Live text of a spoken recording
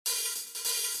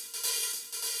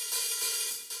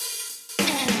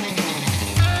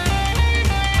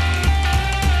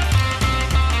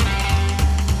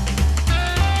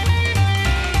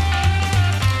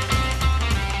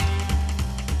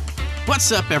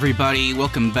What's up, everybody?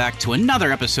 Welcome back to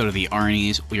another episode of the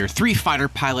Arnies. We are three fighter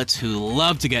pilots who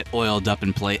love to get oiled up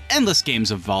and play endless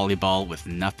games of volleyball with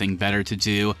nothing better to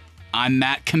do. I'm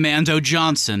Matt Commando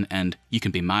Johnson, and you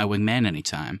can be my wingman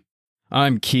anytime.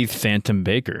 I'm Keith Phantom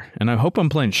Baker, and I hope I'm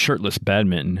playing shirtless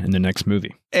badminton in the next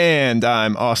movie. And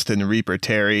I'm Austin Reaper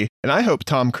Terry, and I hope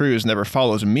Tom Cruise never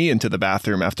follows me into the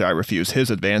bathroom after I refuse his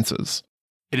advances.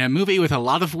 In a movie with a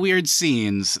lot of weird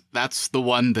scenes, that's the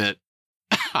one that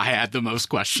I had the most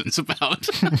questions about.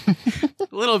 A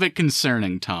little bit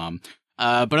concerning, Tom.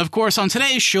 But of course, on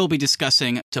today's show, we'll be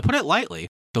discussing, to put it lightly,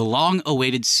 the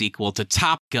long-awaited sequel to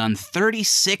Top Gun,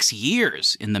 36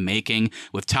 years in the making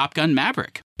with Top Gun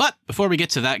Maverick. But before we get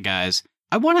to that, guys,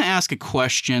 I want to ask a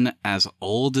question as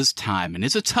old as time, and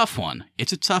it's a tough one.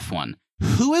 It's a tough one.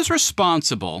 Who is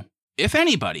responsible, if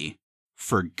anybody,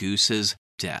 for Goose's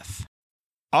death?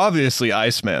 Obviously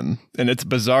Iceman, and it's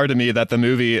bizarre to me that the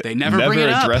movie never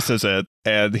addresses it,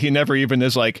 and he never even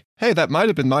is like, hey, that might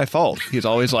have been my fault. He's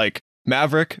always like,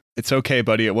 Maverick, it's okay,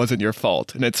 buddy, it wasn't your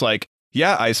fault. And it's like,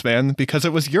 yeah, Iceman, because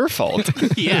it was your fault.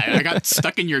 Yeah, I got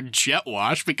stuck in your jet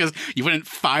wash because you wouldn't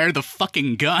fire the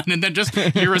fucking gun, and then just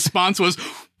your response was,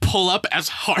 pull up as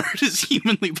hard as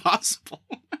humanly possible.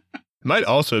 Might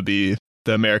also be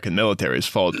the American military's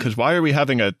fault, because why are we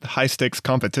having a high-stakes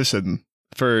competition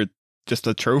for just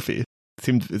a trophy?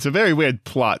 It's a very weird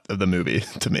plot of the movie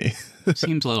to me.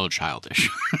 Seems a little childish.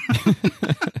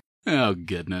 Oh,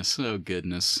 goodness. Oh,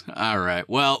 goodness. All right.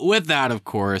 Well, with that, of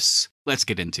course, let's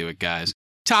get into it, guys.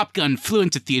 Top Gun flew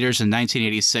into theaters in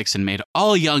 1986 and made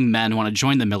all young men want to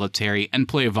join the military and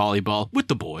play volleyball with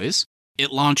the boys.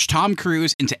 It launched Tom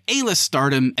Cruise into A-list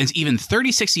stardom, and even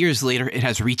 36 years later, it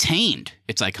has retained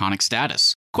its iconic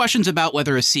status. Questions about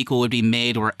whether a sequel would be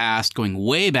made were asked going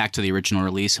way back to the original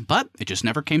release, but it just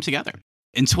never came together.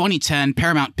 In 2010,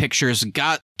 Paramount Pictures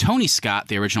got Tony Scott,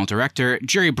 the original director,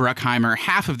 Jerry Bruckheimer,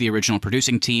 half of the original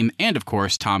producing team, and of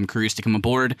course, Tom Cruise to come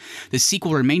aboard. The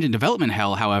sequel remained in development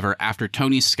hell, however, after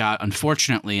Tony Scott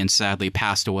unfortunately and sadly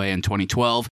passed away in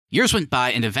 2012. Years went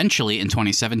by, and eventually, in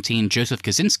 2017, Joseph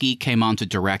Kosinski came on to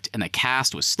direct, and the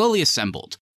cast was slowly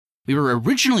assembled. We were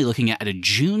originally looking at a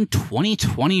June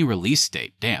 2020 release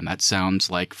date. Damn, that sounds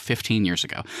like 15 years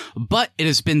ago. But it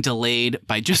has been delayed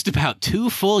by just about 2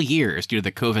 full years due to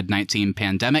the COVID-19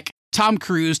 pandemic. Tom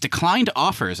Cruise declined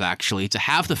offers, actually, to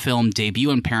have the film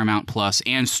debut on Paramount Plus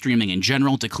and streaming in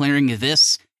general, declaring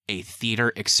this a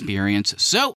theater experience.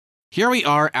 So, here we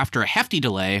are, after a hefty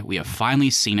delay, we have finally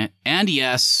seen it, and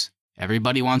yes,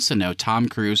 everybody wants to know Tom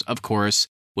Cruise, of course,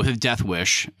 with a death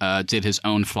wish, did his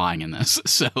own flying in this.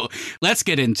 So let's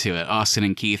get into it, Austin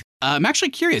and Keith. I'm actually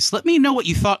curious, let me know what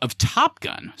you thought of Top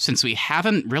Gun, since we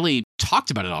haven't really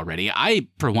talked about it already. I,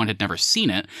 for one, had never seen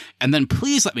it, and then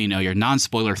please let me know your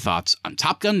non-spoiler thoughts on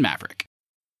Top Gun Maverick.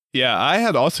 Yeah, I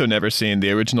had also never seen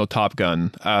the original Top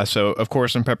Gun, so of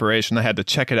course in preparation I had to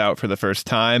check it out for the first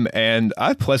time, and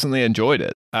I pleasantly enjoyed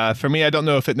it. For me, I don't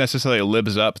know if it necessarily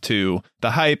lives up to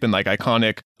the hype and like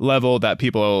iconic level that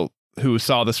people who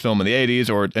saw this film in the 80s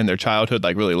or in their childhood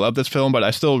like really love this film, but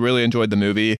I still really enjoyed the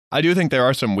movie. I do think there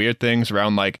are some weird things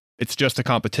around like it's just a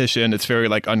competition. It's very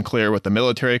like unclear what the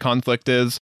military conflict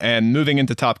is. And moving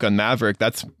into Top Gun Maverick,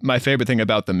 that's my favorite thing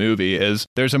about the movie is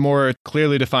there's a more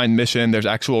clearly defined mission. There's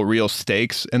actual real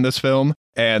stakes in this film.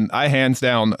 And I hands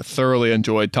down thoroughly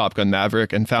enjoyed Top Gun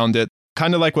Maverick and found it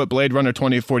kind of like what Blade Runner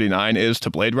 2049 is to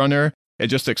Blade Runner. It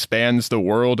just expands the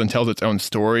world and tells its own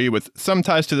story with some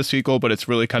ties to the sequel, but it's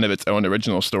really kind of its own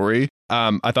original story.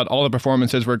 I thought all the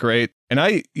performances were great. And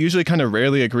I usually kind of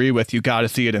rarely agree with you got to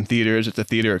see it in theaters. It's a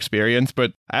theater experience.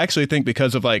 But I actually think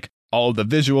because of like all the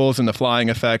visuals and the flying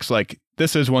effects, like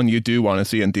this is one you do want to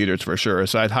see in theaters for sure.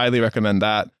 So I'd highly recommend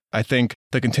that. I think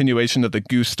the continuation of the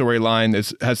Goose storyline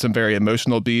has some very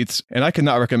emotional beats. And I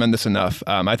cannot recommend this enough.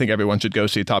 I think everyone should go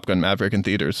see Top Gun Maverick in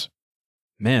theaters.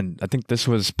 Man, I think this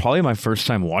was probably my first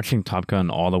time watching Top Gun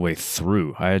all the way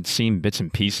through. I had seen bits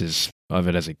and pieces of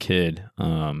it as a kid.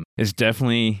 It's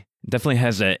definitely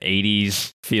has that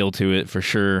 80s feel to it for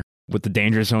sure, with the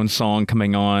Danger Zone song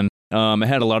coming on. It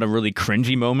had a lot of really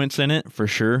cringy moments in it for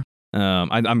sure.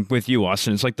 I'm with you,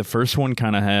 Austin. It's like the first one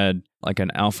kind of had like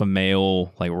an alpha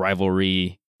male like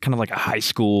rivalry, kind of like a high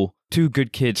school, two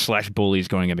good kids / bullies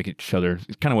going at each other.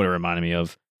 It's kind of what it reminded me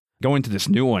of. Going to this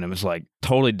new one, it was like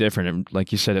totally different. And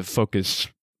like you said, it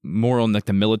focused more on like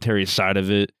the military side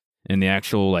of it and the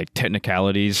actual like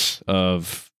technicalities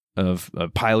of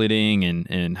piloting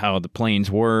and how the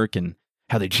planes work and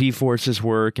how the G-forces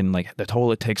work and like the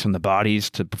toll it takes on the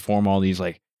bodies to perform all these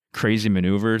like crazy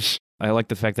maneuvers. I like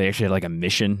the fact they actually had like a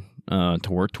mission to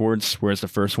work towards, whereas the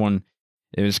first one,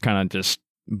 it was kind of just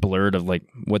blurred of like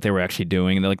what they were actually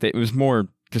doing. And like it was more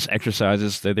just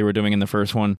exercises that they were doing in the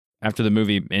first one. After the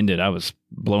movie ended, I was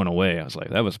blown away. I was like,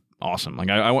 that was awesome. Like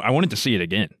I wanted to see it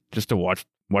again, just to watch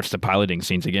the piloting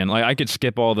scenes again. Like I could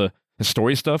skip all the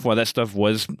story stuff while that stuff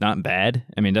was not bad.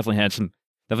 I mean, definitely had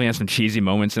some cheesy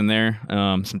moments in there,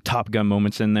 some Top Gun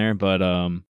moments in there, but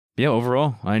yeah,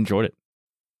 overall, I enjoyed it.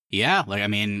 Yeah, like I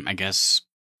mean, I guess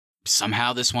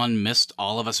somehow this one missed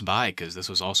all of us by because this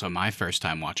was also my first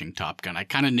time watching Top Gun. I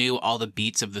kind of knew all the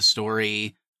beats of the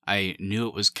story. I knew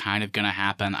it was kind of going to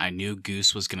happen. I knew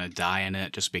Goose was going to die in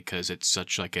it just because it's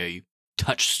such like a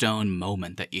touchstone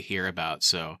moment that you hear about.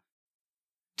 So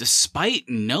despite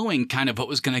knowing kind of what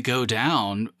was going to go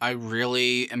down, I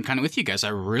really am kind of with you guys. I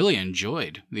really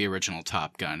enjoyed the original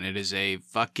Top Gun. It is a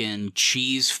fucking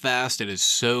cheese fest. It is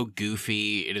so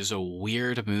goofy. It is a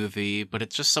weird movie, but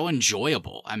it's just so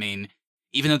enjoyable. I mean,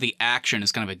 even though the action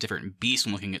is kind of a different beast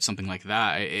when looking at something like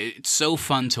that, it's so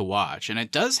fun to watch. And it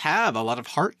does have a lot of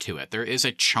heart to it. There is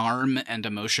a charm and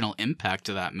emotional impact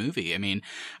to that movie. I mean,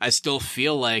 I still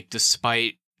feel like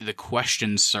despite the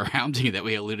questions surrounding it that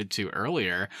we alluded to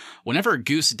earlier, whenever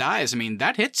Goose dies, I mean,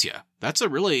 that hits you. That's a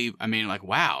really, I mean, like,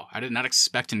 wow, I did not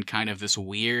expect in kind of this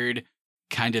weird,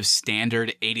 kind of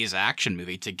standard 80s action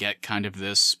movie to get kind of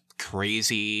this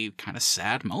crazy, kind of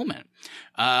sad moment.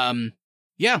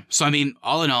 Yeah, so I mean,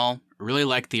 all in all, really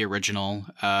liked the original.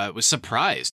 Was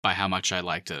surprised by how much I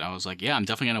liked it. I was like, yeah, I'm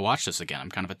definitely going to watch this again. I'm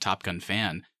kind of a Top Gun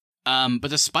fan. But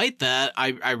despite that,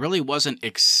 I really wasn't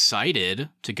excited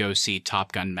to go see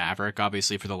Top Gun Maverick.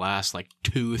 Obviously, for the last like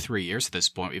 2-3 years at this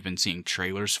point, we've been seeing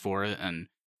trailers for it. And,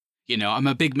 you know, I'm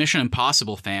a big Mission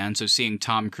Impossible fan, so seeing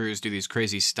Tom Cruise do these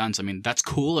crazy stunts, I mean, that's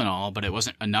cool and all, but it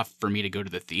wasn't enough for me to go to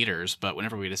the theaters. But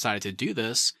whenever we decided to do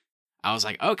this, I was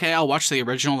like, okay, I'll watch the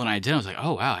original, and I did. I was like,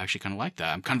 oh, wow, I actually kind of like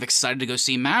that. I'm kind of excited to go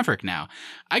see Maverick now.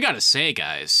 I gotta say,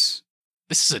 guys,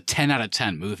 this is a 10 out of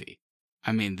 10 movie.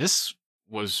 I mean, this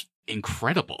was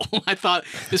incredible. I thought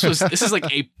this is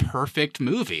like a perfect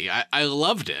movie. I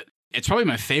loved it. It's probably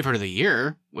my favorite of the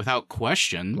year, without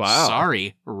question. Wow.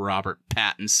 Sorry, Robert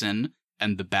Pattinson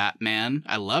and the Batman.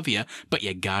 I love you, but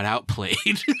you got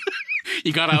outplayed.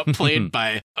 You got outplayed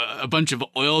by a bunch of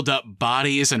oiled up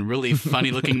bodies and really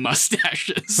funny looking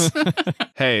mustaches.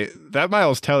 Hey, that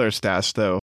Miles Teller stash,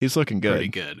 though, he's looking good. Pretty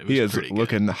good. He is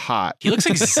looking hot. He looks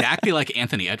exactly like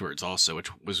Anthony Edwards also, which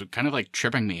was kind of like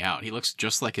tripping me out. He looks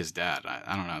just like his dad.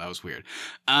 I don't know. That was weird.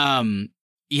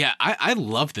 Yeah, I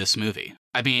love this movie.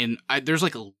 I mean, there's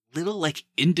like little like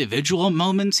individual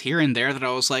moments here and there that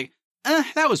I was like,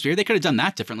 that was weird. They could have done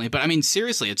that differently. But I mean,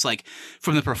 seriously, it's like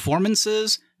from the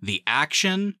performances, the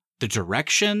action, the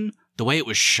direction, the way it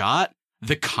was shot,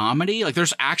 the comedy, like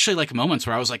there's actually like moments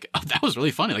where I was like, oh, that was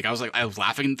really funny. Like I was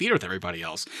laughing in the theater with everybody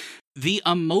else. The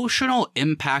emotional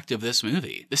impact of this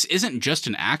movie. This isn't just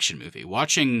an action movie.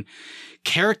 Watching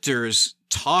characters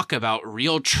talk about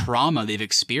real trauma they've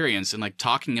experienced and like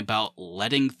talking about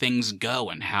letting things go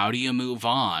and how do you move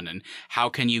on and how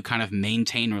can you kind of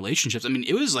maintain relationships. I mean,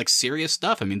 it was like serious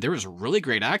stuff. I mean, there was really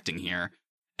great acting here.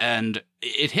 And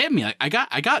it hit me. Like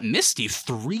I got misty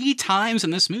 3 times in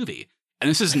this movie. And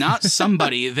this is not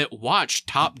somebody that watched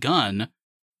Top Gun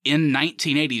in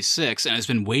 1986 and has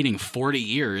been waiting 40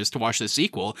 years to watch the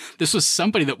sequel. This was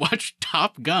somebody that watched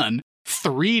Top Gun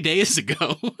 3 days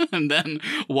ago and then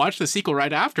watched the sequel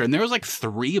right after. And there was like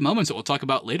 3 moments that we'll talk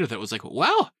about later that was like,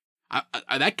 wow,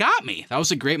 that got me. That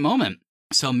was a great moment.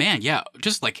 So man, yeah,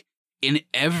 just like in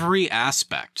every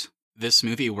aspect, this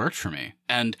movie worked for me.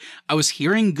 And I was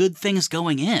hearing good things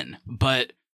going in,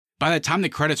 but by the time the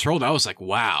credits rolled, I was like,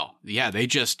 wow, yeah,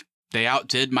 they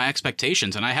outdid my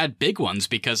expectations. And I had big ones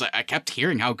because I kept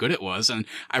hearing how good it was. And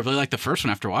I really liked the first one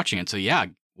after watching it. So yeah,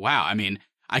 wow. I mean,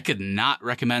 I could not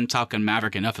recommend Top Gun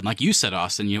Maverick enough. And like you said,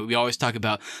 Austin, you know, we always talk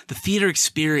about the theater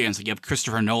experience. Like you have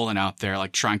Christopher Nolan out there,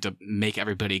 like trying to make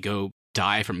everybody go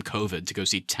die from COVID to go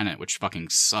see Tenet, which fucking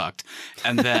sucked.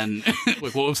 And then,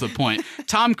 like, what was the point?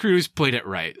 Tom Cruise played it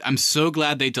right. I'm so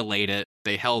glad they delayed it.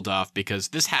 They held off because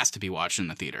this has to be watched in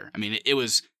the theater. I mean, it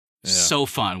was so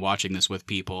fun watching this with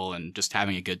people and just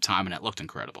having a good time, and it looked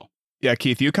incredible. Yeah,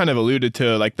 Keith, you kind of alluded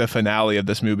to like the finale of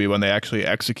this movie when they actually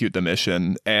execute the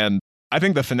mission. And I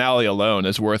think the finale alone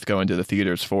is worth going to the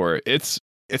theaters for. It's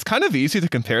kind of easy to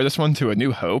compare this one to A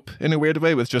New Hope in a weird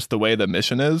way with just the way the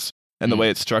mission is. And the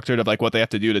way it's structured of like what they have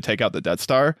to do to take out the Death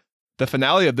Star. The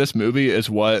finale of this movie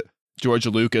is what George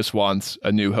Lucas wants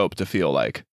A New Hope to feel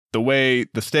like. The way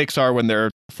the stakes are when they're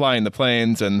flying the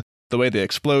planes and the way the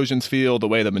explosions feel, the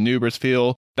way the maneuvers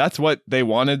feel. That's what they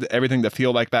wanted everything to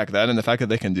feel like back then. And the fact that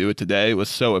they can do it today was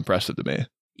so impressive to me.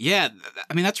 Yeah,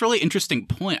 I mean, that's a really interesting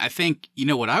point. I think, you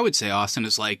know, what I would say, Austin,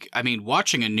 is like, I mean,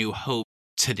 watching A New Hope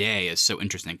today is so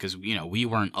interesting because, we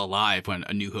weren't alive when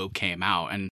A New Hope came out.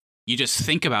 And you just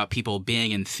think about people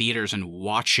being in theaters and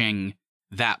watching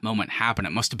that moment happen.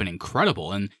 It must have been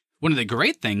incredible. And one of the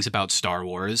great things about Star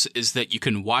Wars is that you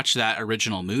can watch that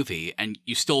original movie and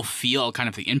you still feel kind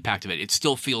of the impact of it. It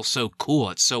still feels so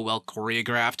cool. It's so well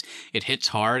choreographed. It hits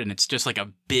hard, and it's just like a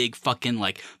big fucking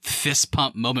like fist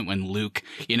pump moment when Luke,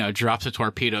 drops the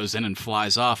torpedoes in and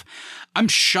flies off. I'm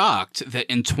shocked that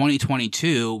in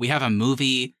 2022 we have a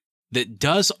movie that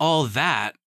does all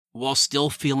that while still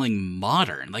feeling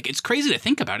modern. Like, it's crazy to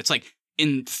think about. It's like,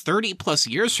 in 30 plus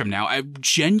years from now, I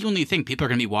genuinely think people are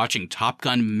going to be watching Top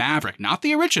Gun Maverick, not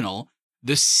the original,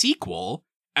 the sequel,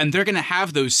 and they're going to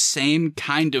have those same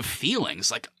kind of feelings.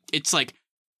 Like, it's like,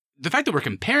 the fact that we're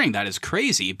comparing that is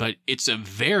crazy, but it's a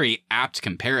very apt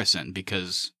comparison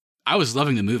because I was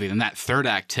loving the movie, and that third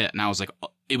act hit, and I was like,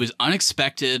 it was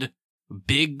unexpected,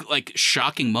 big, like,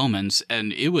 shocking moments,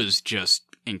 and it was just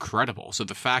incredible. So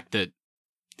the fact that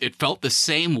it felt the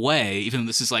same way, even though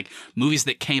this is like movies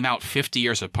that came out 50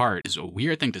 years apart, is a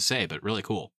weird thing to say, but really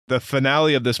cool. The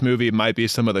finale of this movie might be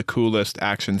some of the coolest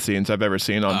action scenes I've ever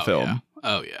seen on film. Yeah.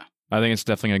 Oh, yeah. I think it's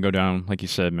definitely going to go down, like you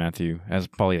said, Matthew, as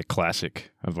probably a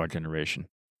classic of our generation.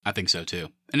 I think so, too.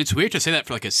 And it's weird to say that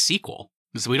for like a sequel,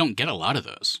 because we don't get a lot of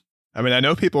those. I mean, I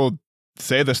know people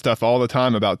say this stuff all the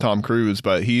time about Tom Cruise,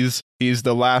 but he's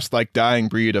the last like dying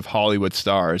breed of Hollywood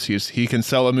stars. He can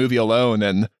sell a movie alone,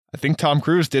 and I think Tom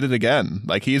Cruise did it again.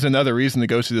 Like, he's another reason to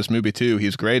go see this movie, too.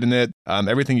 He's great in it.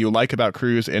 Everything you like about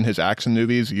Cruise in his action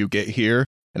movies, you get here.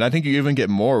 And I think you even get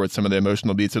more with some of the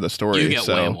emotional beats of the story. You get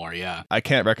way more, yeah. I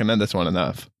can't recommend this one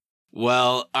enough.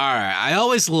 Well, all right. I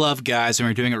always love, guys, when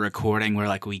we're doing a recording where,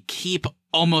 like, we keep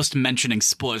almost mentioning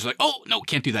spoilers. Like, oh, no,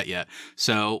 can't do that yet.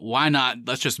 So why not?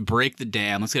 Let's just break the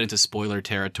dam. Let's get into spoiler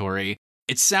territory.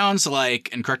 It sounds like,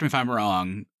 and correct me if I'm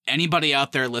wrong, anybody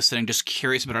out there listening just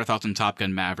curious about our thoughts on Top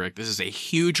Gun Maverick, this is a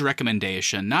huge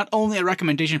recommendation. Not only a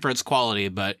recommendation for its quality,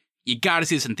 but you got to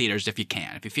see this in theaters if you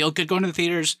can. If you feel good going to the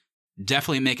theaters,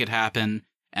 definitely make it happen.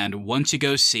 And once you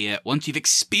go see it, once you've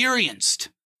experienced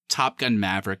Top Gun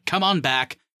Maverick, come on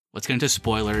back. Let's get into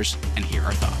spoilers and hear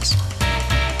our thoughts.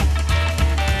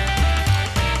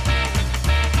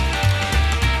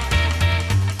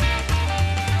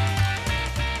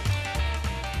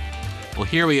 Well,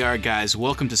 here we are, guys.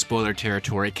 Welcome to spoiler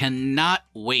territory. Cannot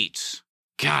wait.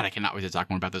 God, I cannot wait to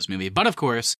talk more about this movie. But of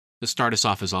course, to start us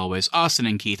off as always, Austin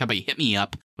and Keith, how about you hit me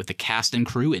up with the cast and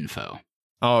crew info?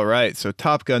 All right, so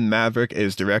Top Gun Maverick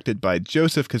is directed by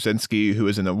Joseph Kosinski, who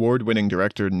is an award-winning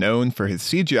director known for his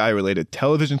CGI-related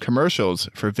television commercials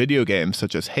for video games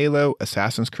such as Halo,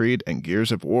 Assassin's Creed, and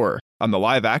Gears of War. On the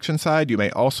live-action side, you may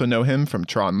also know him from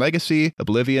Tron Legacy,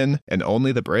 Oblivion, and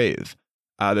Only the Brave.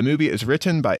 The movie is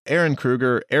written by Aaron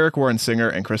Kruger, Eric Warren Singer,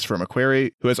 and Christopher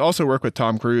McQuarrie, who has also worked with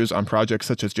Tom Cruise on projects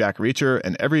such as Jack Reacher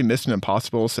and every Mission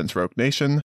Impossible since Rogue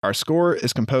Nation. Our score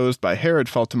is composed by Harold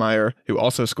Faltermeyer, who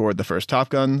also scored the first Top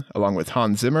Gun, along with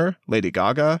Hans Zimmer, Lady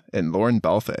Gaga, and Lauren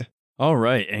Balfe. All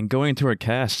right, and going to our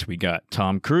cast, we got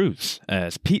Tom Cruise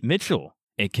as Pete Mitchell,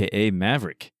 a.k.a.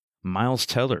 Maverick, Miles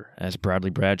Teller as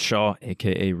Bradley Bradshaw,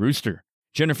 a.k.a. Rooster,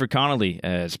 Jennifer Connelly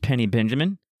as Penny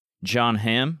Benjamin, John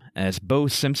Hamm as Bo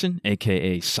Simpson,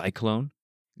 a.k.a. Cyclone,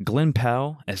 Glenn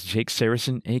Powell as Jake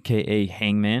Saracen, a.k.a.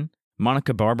 Hangman,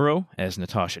 Monica Barbaro as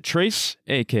Natasha Trace,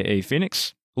 a.k.a.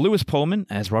 Phoenix, Lewis Pullman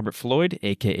as Robert Floyd,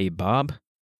 a.k.a. Bob,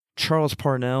 Charles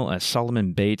Parnell as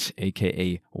Solomon Bates,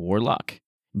 a.k.a. Warlock,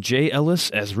 Jay Ellis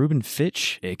as Reuben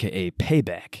Fitch, a.k.a.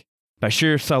 Payback,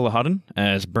 Bashir Salahuddin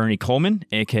as Bernie Coleman,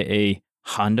 a.k.a.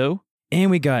 Hondo,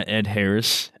 and we got Ed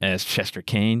Harris as Chester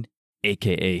Kane,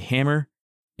 a.k.a. Hammer,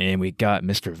 and we got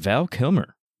Mr. Val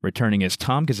Kilmer returning as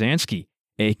Tom Kazansky,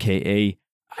 a.k.a.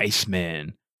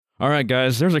 Iceman. All right,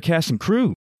 guys, there's our cast and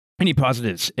crew. Any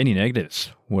positives, any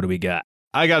negatives? What do we got?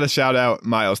 I got to shout out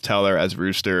Miles Teller as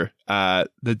Rooster.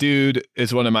 The dude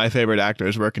is one of my favorite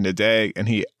actors working today, and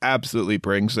he absolutely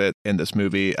brings it in this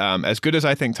movie. As good as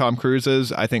I think Tom Cruise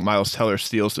is, I think Miles Teller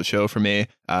steals the show for me.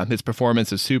 His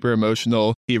performance is super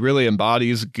emotional. He really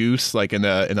embodies Goose like in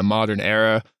a modern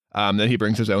era. Then he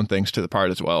brings his own things to the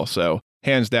part as well. So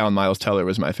hands down, Miles Teller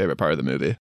was my favorite part of the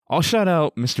movie. I'll shout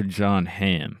out Mr. John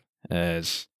Hamm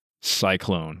as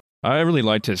Cyclone. I really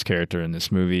liked his character in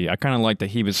this movie. I kind of liked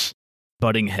that he was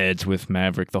butting heads with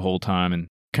Maverick the whole time and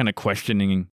kind of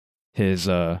questioning his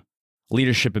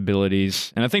leadership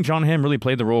abilities. And I think John Hamm really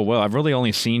played the role well. I've really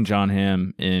only seen John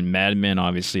Hamm in Mad Men,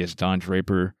 obviously, as Don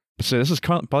Draper. So this is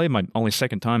probably my only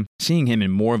second time seeing him in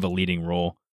more of a leading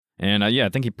role. And I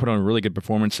think he put on a really good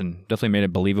performance and definitely made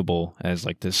it believable as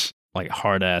like this like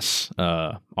hard-ass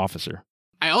officer.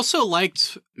 I also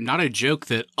liked, not a joke,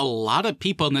 that a lot of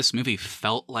people in this movie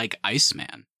felt like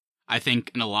Iceman. I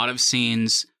think in a lot of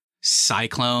scenes,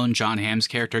 Cyclone, John Hamm's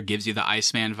character, gives you the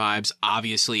Iceman vibes.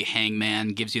 Obviously, Hangman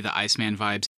gives you the Iceman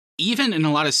vibes. Even in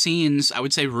a lot of scenes, I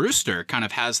would say Rooster kind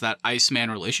of has that Iceman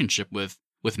relationship with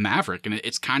Maverick. And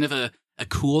it's kind of a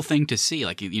cool thing to see,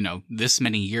 like, you know, this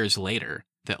many years later,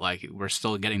 that like we're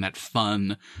still getting that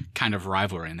fun kind of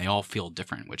rivalry and they all feel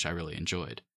different, which I really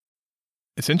enjoyed.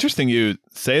 It's interesting you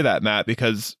say that, Matt,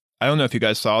 because I don't know if you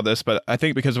guys saw this, but I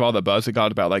think because of all the buzz it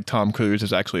got about like Tom Cruise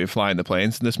is actually flying the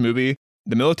planes in this movie,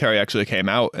 the military actually came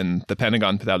out and the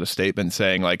Pentagon put out a statement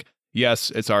saying like,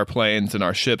 yes, it's our planes and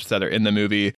our ships that are in the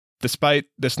movie. Despite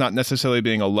this not necessarily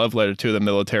being a love letter to the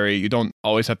military, you don't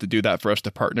always have to do that for us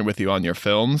to partner with you on your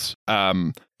films.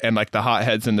 And like the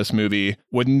hotheads in this movie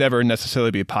would never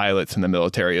necessarily be pilots in the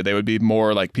military. They would be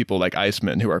more like people like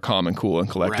Iceman who are calm and cool and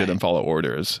collected and follow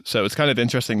orders. So it's kind of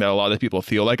interesting that a lot of people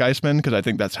feel like Iceman, because I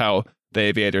think that's how the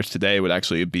aviators today would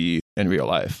actually be in real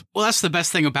life. Well, that's the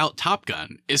best thing about Top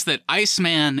Gun, is that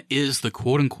Iceman is the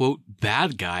quote-unquote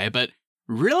bad guy, but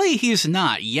really he's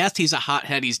not. Yes, he's a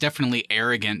hothead, he's definitely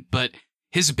arrogant, but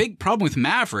his big problem with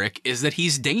Maverick is that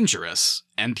he's dangerous,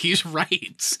 and he's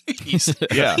right. He's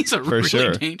a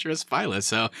really dangerous pilot.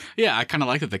 So yeah, I kind of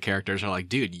like that the characters are like,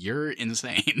 dude, you're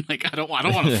insane. Like I don't want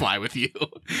to fly with you.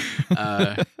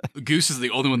 Goose is the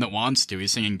only one that wants to.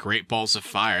 He's singing "Great Balls of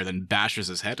Fire," then bashes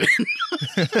his head in.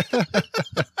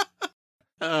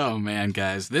 Oh man,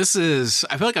 guys,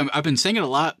 I feel like I've been saying it a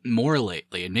lot more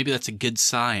lately, and maybe that's a good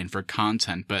sign for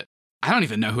content, but I don't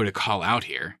even know who to call out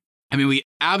here. I mean, we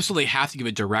absolutely have to give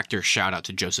a director shout out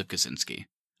to Joseph Kosinski.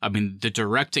 I mean, the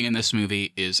directing in this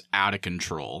movie is out of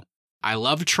control. I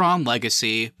love Tron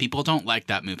Legacy. People don't like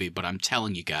that movie, but I'm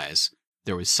telling you guys,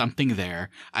 there was something there.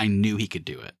 I knew he could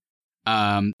do it.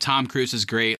 Tom Cruise is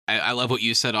great. I love what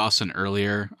you said, Austin,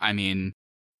 earlier. I mean,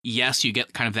 yes, you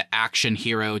get kind of the action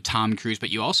hero Tom Cruise,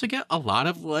 but you also get a lot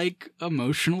of like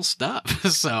emotional stuff.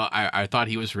 So I thought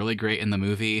he was really great in the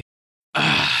movie.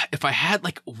 If I had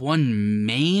like one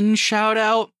main shout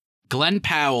out, Glenn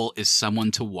Powell is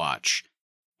someone to watch.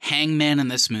 Hangman in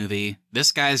this movie.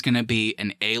 This guy's going to be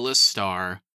an A-list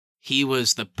star. He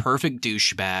was the perfect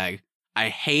douchebag. I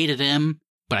hated him,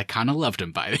 but I kind of loved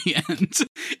him by the end.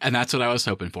 And that's what I was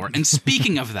hoping for. And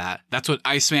speaking of that, that's what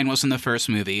Iceman was in the first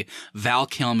movie. Val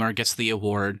Kilmer gets the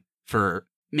award for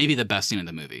maybe the best scene in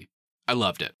the movie. I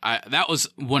loved it. That was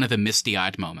one of the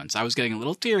misty-eyed moments. I was getting a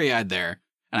little teary-eyed there,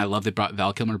 and I love they brought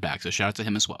Val Kilmer back, so shout out to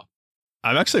him as well.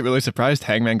 I'm actually really surprised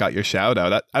Hangman got your shout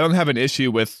out. I don't have an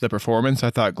issue with the performance. I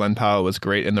thought Glenn Powell was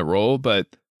great in the role, but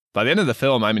by the end of the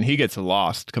film, I mean, he gets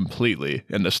lost completely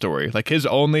in the story. Like, his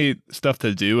only stuff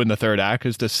to do in the third act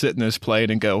is to sit in his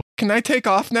plane and go, "Can I take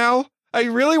off now? I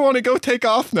really want to go take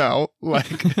off now."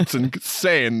 Like, it's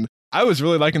insane. I was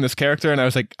really liking this character, and I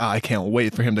was like, I can't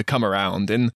wait for him to come around.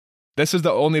 And this is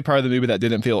the only part of the movie that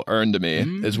didn't feel earned to me,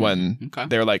 is when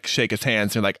they're like, shake his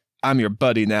hands, and like, "I'm your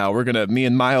buddy now. Me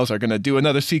and Miles are gonna do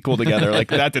another sequel together." Like,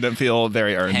 that didn't feel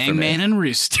very earned for me. Hangman and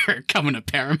Rooster coming to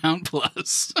Paramount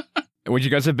Plus. Would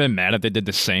you guys have been mad if they did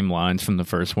the same lines from the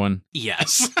first one?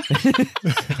 Yes. "You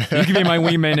can be my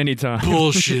wingman anytime."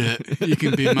 "Bullshit. You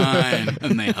can be mine."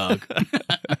 And they hug.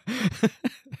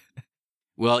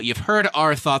 Well, you've heard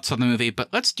our thoughts on the movie, but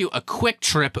let's do a quick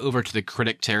trip over to the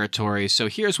critic territory. So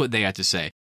here's what they had to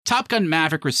say. Top Gun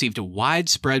Maverick received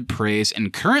widespread praise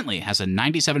and currently has a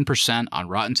 97% on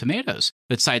Rotten Tomatoes.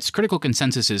 That cites critical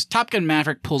consensus is Top Gun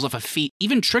Maverick pulls off a feat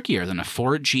even trickier than a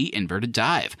 4G inverted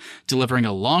dive, delivering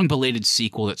a long-belated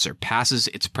sequel that surpasses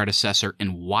its predecessor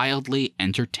in wildly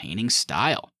entertaining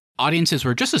style. Audiences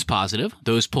were just as positive.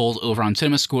 Those polls over on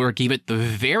CinemaScore gave it the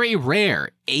very rare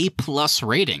A+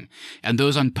 rating, and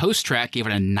those on PostTrack gave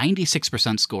it a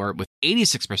 96% score, with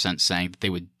 86% saying that they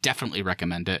would definitely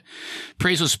recommend it.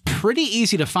 Praise was pretty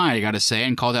easy to find, I gotta say,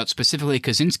 and called out specifically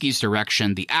Kosinski's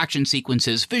direction, the action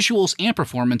sequences, visuals, and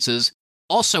performances.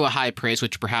 Also a high praise,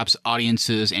 which perhaps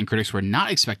audiences and critics were not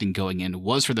expecting going in,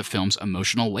 was for the film's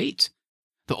emotional weight.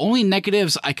 The only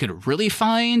negatives I could really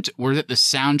find were that the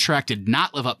soundtrack did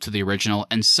not live up to the original,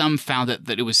 and some found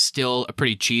that it was still a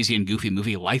pretty cheesy and goofy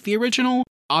movie like the original.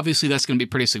 Obviously, that's going to be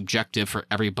pretty subjective for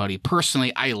everybody.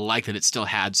 Personally, I like that it still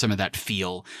had some of that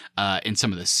feel in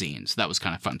some of the scenes. That was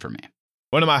kind of fun for me.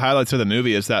 One of my highlights of the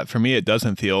movie is that, for me, it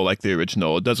doesn't feel like the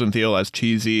original. It doesn't feel as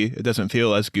cheesy. It doesn't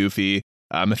feel as goofy.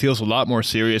 It feels a lot more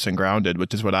serious and grounded,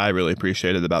 which is what I really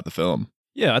appreciated about the film.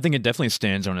 Yeah, I think it definitely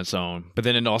stands on its own. But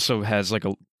then it also has like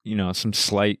some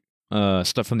slight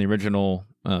stuff from the original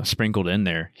sprinkled in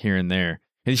there, here and there.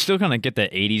 And you still kind of get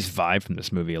that 80s vibe from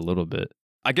this movie a little bit.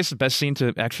 I guess the best scene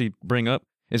to actually bring up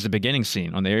is the beginning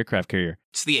scene on the aircraft carrier.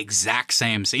 It's the exact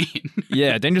same scene.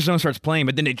 Yeah, Danger Zone starts playing,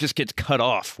 but then it just gets cut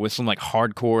off with some like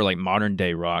hardcore, like modern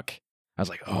day rock. I was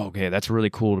like, oh, okay, that's really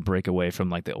cool to break away from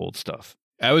like the old stuff.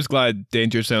 I was glad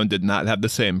Danger Zone did not have the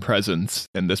same presence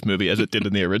in this movie as it did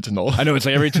in the original. I know, it's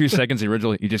like every 2 seconds, the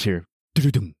original, you just hear,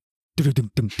 doo-doo-dum,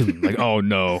 doo-doo-dum-dum-dum. Like, oh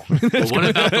no. But what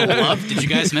about the love? Did you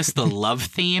guys miss the love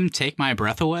theme? Take My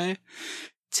Breath Away?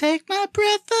 Take my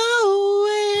breath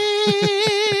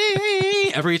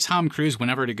away. Every Tom Cruise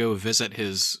went over to go visit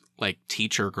his like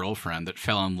teacher girlfriend that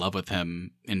fell in love with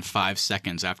him in 5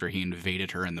 seconds after he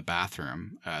invaded her in the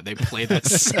bathroom. They play that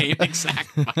same exact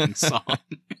fucking song.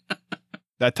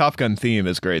 That Top Gun theme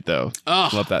is great, though. Oh,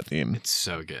 love that theme. It's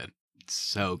so good. It's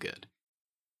so good.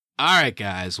 All right,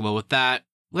 guys. Well, with that,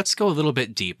 let's go a little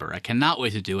bit deeper. I cannot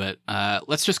wait to do it.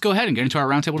 Let's just go ahead and get into our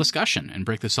roundtable discussion and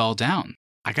break this all down.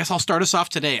 I guess I'll start us off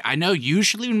today. I know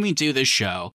usually when we do this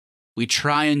show, we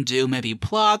try and do maybe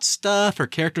plot stuff or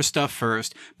character stuff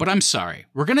first, but I'm sorry.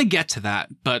 We're going to get to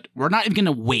that, but we're not even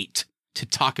going to wait to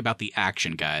talk about the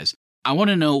action, guys. I want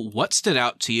to know what stood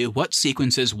out to you, what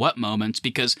sequences, what moments,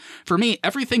 because for me,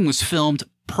 everything was filmed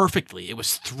perfectly. It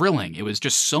was thrilling. It was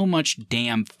just so much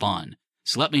damn fun.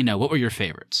 So let me know, what were your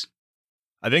favorites?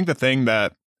 I think the thing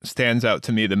that stands out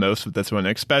to me the most with this one,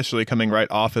 especially coming right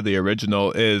off of the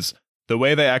original, is the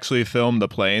way they actually filmed the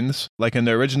planes. Like in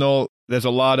the original, there's a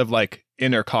lot of like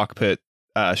inner cockpit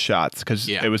shots because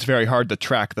it was very hard to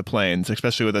track the planes,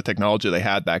 especially with the technology they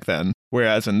had back then.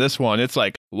 Whereas in this one, it's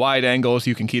like wide angles.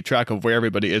 You can keep track of where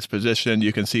everybody is positioned.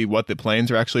 You can see what the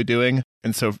planes are actually doing.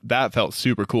 And so that felt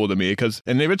super cool to me because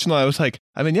in the original, I was like,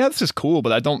 I mean, yeah, this is cool,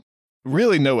 but I don't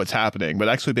really know what's happening. But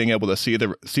actually being able to see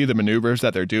the maneuvers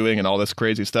that they're doing and all this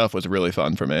crazy stuff was really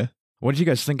fun for me. What did you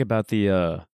guys think about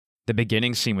the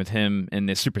beginning scene with him in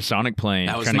the supersonic plane?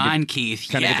 That was mine, Keith.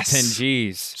 Trying to get the 10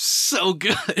 Gs. So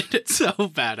good. It's so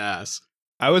badass.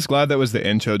 I was glad that was the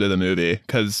intro to the movie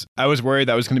because I was worried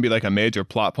that was going to be like a major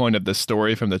plot point of the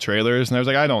story from the trailers. And I was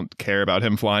like, I don't care about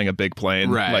him flying a big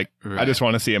plane. Right. I just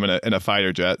want to see him in a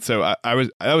fighter jet. So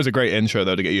that was a great intro,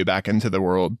 though, to get you back into the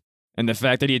world. And the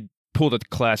fact that he pulled a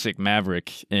classic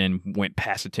Maverick and went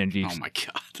past the 10 Gs. Oh, my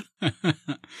God.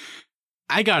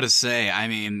 I gotta say, I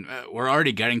mean, we're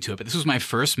already getting to it, but this was my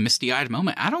first misty-eyed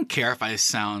moment. I don't care if I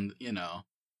sound,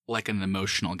 like an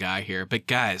emotional guy here, but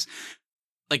guys,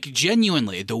 like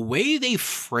genuinely, the way they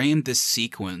framed this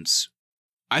sequence,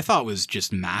 I thought was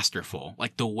just masterful.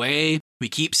 Like the way we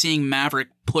keep seeing Maverick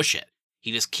push it.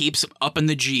 He just keeps up in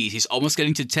the G's. He's almost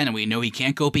getting to 10, and we know he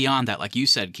can't go beyond that, like you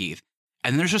said, Keith.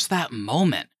 And there's just that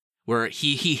moment where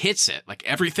he hits it, like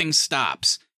everything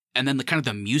stops. And then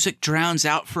the music drowns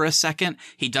out for a second.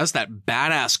 He does that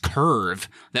badass curve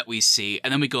that we see.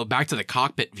 And then we go back to the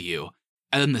cockpit view.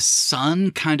 And then the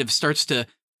sun kind of starts to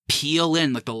peel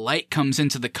in, like the light comes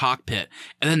into the cockpit.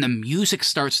 And then the music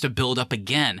starts to build up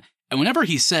again. And whenever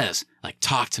he says, like,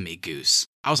 talk to me, Goose,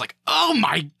 I was like, oh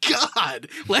my God,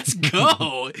 let's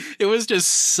go. It was just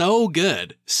so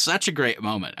good. Such a great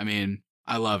moment. I mean,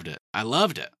 I loved it. I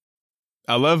loved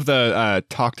the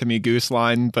talk to me, Goose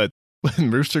line, but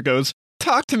when Rooster goes,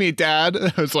 talk to me, Dad,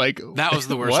 I was like, that was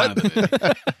the worst line of the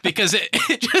movie. Because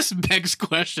it just begs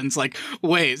questions like,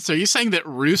 wait, so are you saying that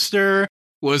Rooster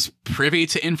was privy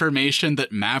to information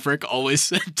that Maverick always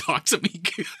said, talk to me,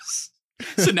 Goose?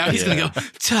 So now he's going to go,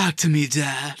 talk to me,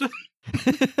 Dad.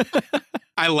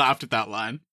 I laughed at that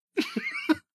line.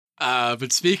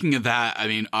 But speaking of that, I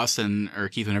mean, Austin or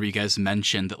Keith, whenever you guys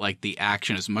mentioned that like the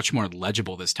action is much more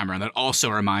legible this time around, that also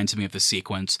reminds me of the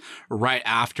sequence right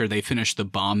after they finish the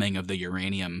bombing of the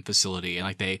uranium facility. And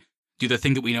like they do the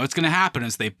thing that we know it's going to happen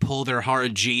is they pull their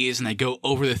hard G's and they go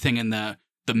over the thing and the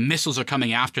missiles are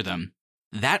coming after them.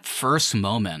 That first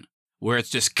moment where it's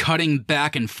just cutting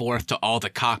back and forth to all the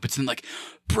cockpits and like,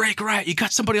 break right, you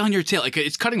got somebody on your tail. Like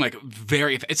it's cutting like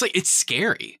it's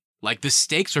scary. Like the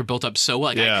stakes are built up so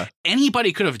well. Like,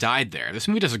 anybody could have died there. This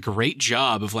movie does a great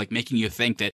job of like making you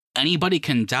think that anybody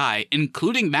can die,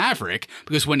 including Maverick,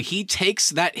 because when he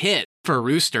takes that hit for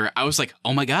Rooster, I was like,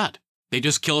 oh my God, they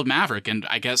just killed Maverick. And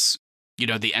I guess,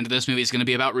 the end of this movie is going to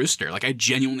be about Rooster. Like I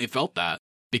genuinely felt that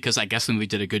because I guess the movie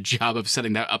did a good job of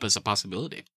setting that up as a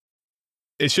possibility.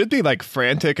 It should be like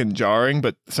frantic and jarring,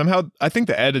 but somehow I think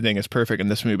the editing is perfect in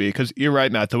this movie because you're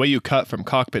right, Matt. The way you cut from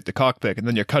cockpit to cockpit and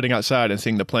then you're cutting outside and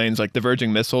seeing the planes like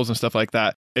diverging missiles and stuff like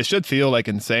that. It should feel like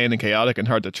insane and chaotic and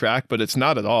hard to track, but it's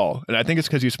not at all. And I think it's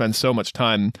because you spend so much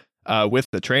time with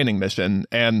the training mission.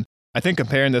 And I think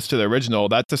comparing this to the original,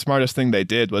 that's the smartest thing they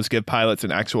did was give pilots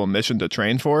an actual mission to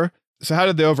train for. So how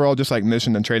did the overall just like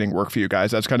mission and training work for you guys?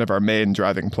 That's kind of our main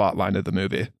driving plot line of the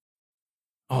movie.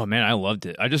 Oh man, I loved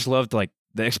it. I just loved like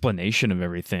the explanation of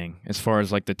everything, as far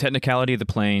as like the technicality of the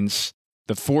planes,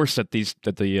 the force that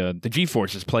the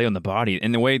G-forces play on the body,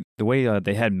 and the way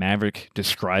they had Maverick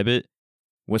describe it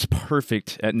was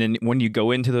perfect. And then when you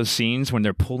go into those scenes when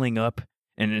they're pulling up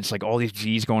and it's like all these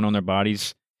G's going on their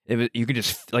bodies, you could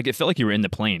just like, it felt like you were in the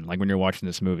plane, like when you're watching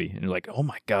this movie, and you're like, oh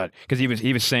my god, because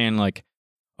he was saying like,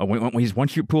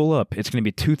 once you pull up, it's going to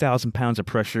be 2,000 pounds of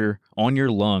pressure on your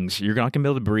lungs. You're not going to be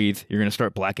able to breathe. You're going to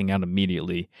start blacking out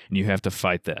immediately, and you have to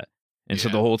fight that. And so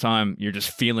the whole time, you're just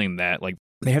feeling that. Like,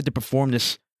 they have to perform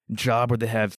this job where they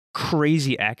have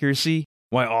crazy accuracy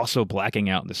while also blacking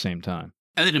out at the same time.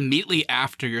 And then immediately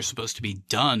after you're supposed to be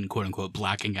done, quote unquote,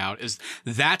 blacking out,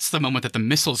 that's the moment that the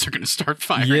missiles are going to start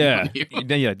firing on you.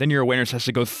 Yeah, then your awareness has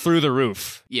to go through the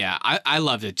roof. Yeah, I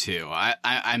loved it too.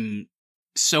 I'm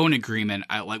so in agreement.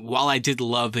 While I did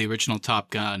love the original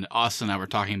Top Gun, Austin and I were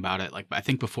talking about it, like, I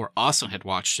think before Austin had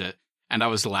watched it, and I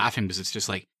was laughing because it's just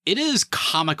like, it is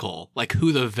comical, like,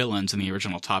 who the villains in the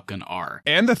original Top Gun are.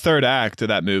 And the third act of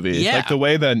that movie. Yeah. Like, the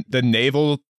way the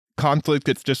naval conflict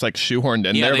gets just, like, shoehorned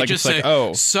in there. They like, just it's say, like,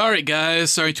 oh. sorry,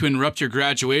 guys, sorry to interrupt your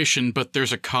graduation, but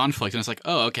there's a conflict. And it's like,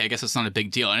 oh, okay, I guess it's not a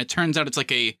big deal. And it turns out it's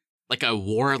like a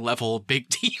war-level big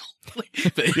deal. But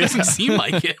it doesn't seem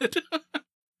like it.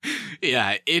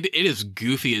 Yeah, it is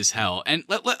goofy as hell. And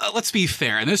let's be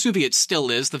fair. In this movie, it still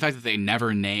is. The fact that they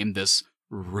never named this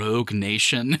rogue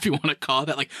nation, if you want to call it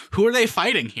that. Like, who are they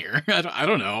fighting here? I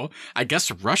don't know. I guess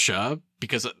Russia,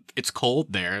 because it's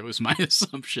cold there. It was my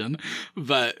assumption.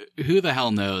 But who the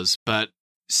hell knows? But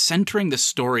centering the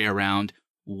story around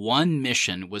one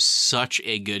mission was such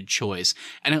a good choice.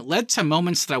 And it led to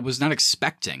moments that I was not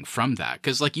expecting from that.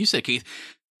 Because like you said, Keith,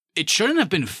 it shouldn't have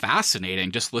been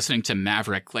fascinating just listening to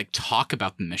Maverick like talk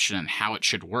about the mission and how it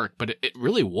should work, but it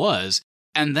really was.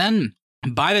 And then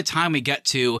by the time we get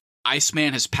to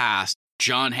Iceman has passed,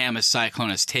 John Hamm as Cyclone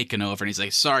has taken over, and he's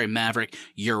like, sorry, Maverick,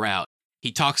 you're out.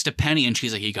 He talks to Penny, and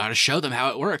she's like, you got to show them how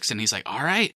it works. And he's like, all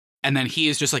right. And then he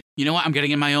is just like, you know what? I'm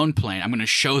getting in my own plane. I'm going to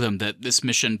show them that this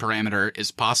mission parameter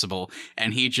is possible.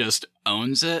 And he just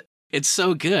owns it. It's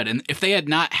so good. And if they had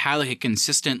not had like a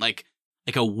consistent, like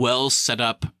a well set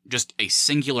up, just a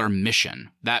singular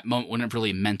mission, that moment wouldn't have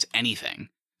really meant anything.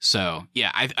 So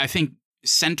yeah, I think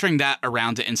centering that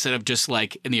around it instead of just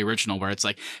like in the original where it's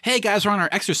like, hey guys, we're on our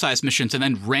exercise missions, and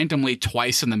then randomly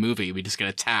twice in the movie we just get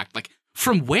attacked. Like,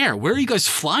 from where? Where are you guys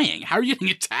flying? How are you getting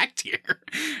attacked here?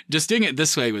 Just doing it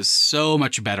this way was so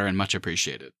much better and much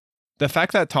appreciated. The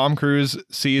fact that Tom Cruise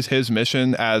sees his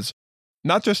mission as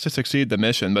not just to succeed the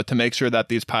mission, but to make sure that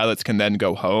these pilots can then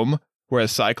go home,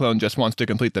 whereas Cyclone just wants to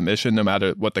complete the mission no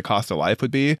matter what the cost of life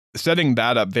would be, setting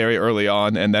that up very early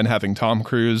on, and then having Tom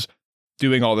Cruise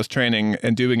doing all this training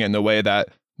and doing it in a way that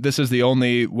this is the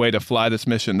only way to fly this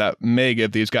mission that may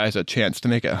give these guys a chance to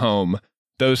make it home.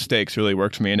 Those stakes really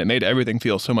worked for me, and it made everything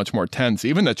feel so much more tense.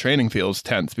 Even the training feels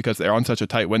tense because they're on such a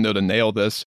tight window to nail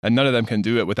this, and none of them can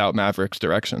do it without Maverick's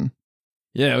direction.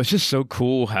 Yeah, it was just so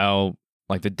cool how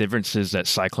like the differences that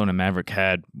Cyclone and Maverick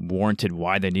had warranted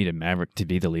why they needed Maverick to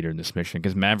be the leader in this mission,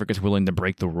 because Maverick is willing to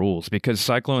break the rules, because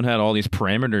Cyclone had all these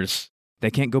parameters. They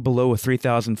can't go below a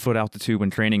 3,000-foot altitude when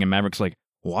training, and Maverick's like,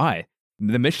 why?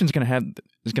 The mission's going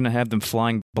to have them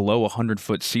flying below a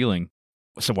 100-foot ceiling,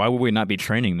 so why would we not be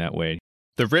training that way?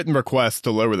 The written request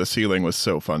to lower the ceiling was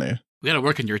so funny. We got to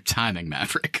work on your timing,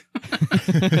 Maverick.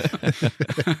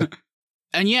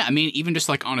 And yeah, I mean, even just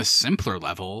like on a simpler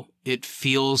level, it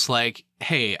feels like,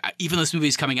 hey, even though this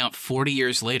movie's coming out 40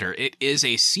 years later, it is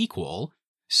a sequel.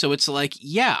 So it's like,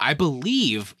 yeah, I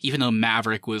believe, even though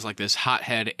Maverick was like this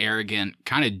hothead, arrogant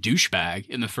kind of douchebag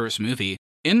in the first movie,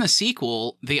 in the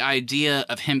sequel, the idea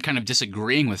of him kind of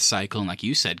disagreeing with Cyclone, like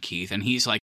you said, Keith, and he's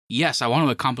like, yes, I want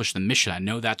to accomplish the mission. I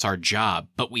know that's our job,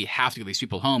 but we have to get these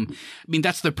people home. I mean,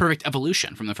 that's the perfect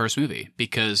evolution from the first movie,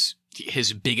 because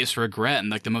his biggest regret and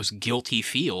like the most guilt he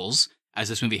feels as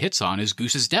this movie hits on is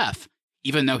Goose's death.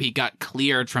 Even though he got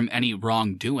cleared from any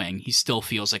wrongdoing, he still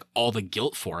feels like all the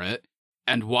guilt for it.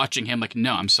 And watching him like,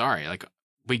 no, I'm sorry. Like,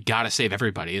 we got to save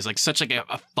everybody is like such like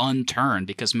a fun turn,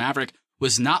 because Maverick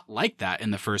was not like that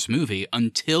in the first movie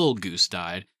until Goose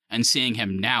died. And seeing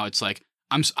him now, it's like,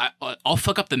 I'll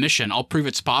fuck up the mission. I'll prove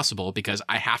it's possible because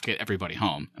I have to get everybody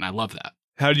home. And I love that.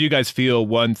 How did you guys feel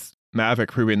once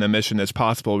Maverick proving the mission is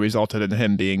possible resulted in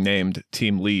him being named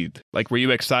team lead? Like, were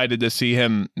you excited to see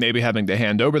him maybe having to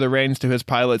hand over the reins to his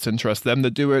pilots and trust them to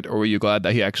do it? Or were you glad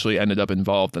that he actually ended up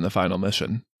involved in the final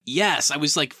mission? Yes, I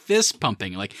was like fist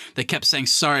pumping. Like, they kept saying,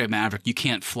 sorry, Maverick, you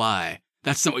can't fly.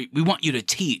 That's not what we want you to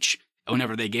teach. And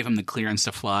whenever they gave him the clearance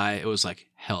to fly, it was like,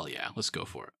 hell yeah, let's go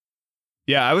for it.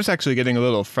 Yeah, I was actually getting a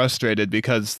little frustrated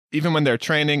because even when they're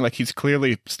training, like he's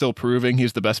clearly still proving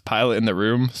he's the best pilot in the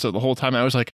room. So the whole time I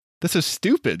was like, this is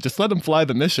stupid. Just let him fly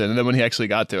the mission. And then when he actually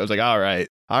got to it, I was like, all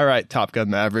right, Top Gun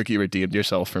Maverick, you redeemed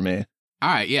yourself for me. All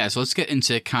right, yeah, so let's get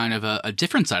into kind of a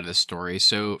different side of the story.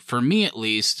 So for me at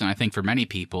least, and I think for many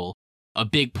people, a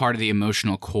big part of the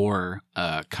emotional core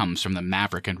comes from the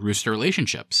Maverick and Rooster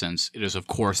relationship, since it is, of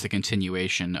course, the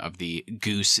continuation of the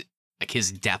Goose, like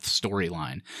his death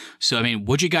storyline. So, I mean,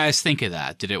 what'd you guys think of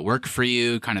that? Did it work for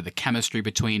you? Kind of the chemistry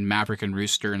between Maverick and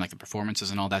Rooster and like the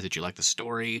performances and all that? Did you like the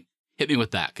story? Hit me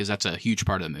with that, because that's a huge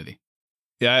part of the movie.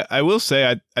 Yeah, I will say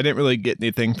I didn't really get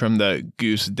anything from the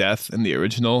Goose death in the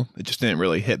original. It just didn't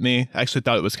really hit me. I actually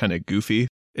thought it was kind of goofy.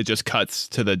 It just cuts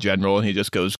to the general and he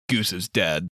just goes, Goose is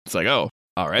dead. It's like, oh,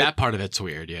 all right. That part of it's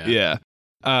weird, yeah. Yeah.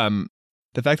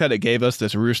 The fact that it gave us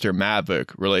this Rooster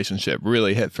Maverick relationship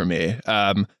really hit for me.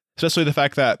 Especially the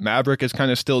fact that Maverick is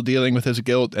kind of still dealing with his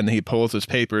guilt and he pulls his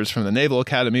papers from the Naval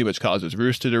Academy, which causes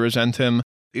Rooster to resent him.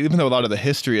 Even though a lot of the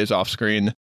history is off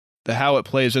screen, how it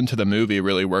plays into the movie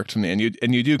really worked for me.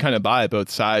 And you do kind of buy both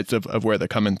sides of where they're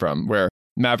coming from, where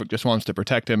Maverick just wants to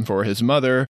protect him for his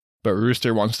mother, but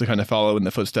Rooster wants to kind of follow in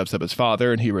the footsteps of his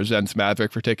father, and he resents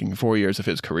Maverick for taking 4 years of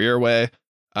his career away.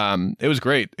 It was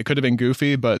great. It could have been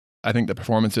goofy, but I think the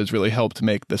performances really helped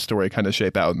make the story kind of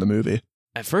shape out in the movie.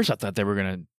 At first, I thought they were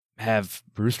going to have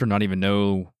Rooster not even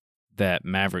know that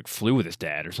Maverick flew with his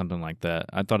dad or something like that.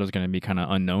 I thought it was going to be kind of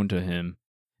unknown to him.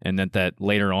 And that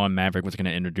later on, Maverick was going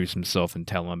to introduce himself and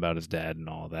tell him about his dad and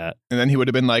all that. And then he would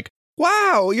have been like,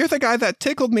 wow, you're the guy that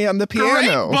tickled me on the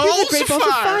piano. He's a great balls of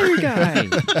fire guy.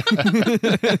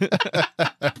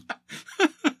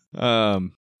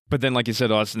 But then, like you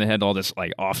said, Austin, they had all this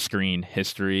like off-screen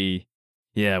history.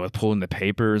 Yeah, with pulling the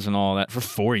papers and all that for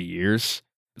 4 years.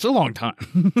 It's a long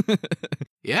time.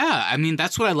 Yeah, I mean,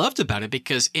 that's what I loved about it,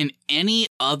 because in any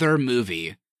other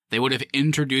movie, they would have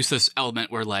introduced this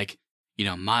element where, like, you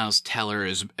know, Miles Teller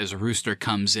as Rooster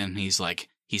comes in, he's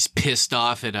pissed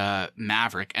off at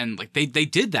Maverick, and like they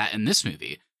did that in this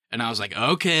movie. And I was like,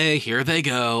 okay, here they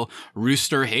go.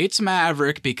 Rooster hates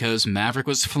Maverick because Maverick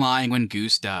was flying when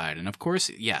Goose died. And of course,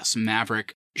 yes,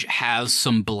 Maverick has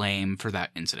some blame for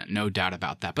that incident, no doubt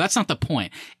about that. But that's not the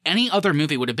point. Any other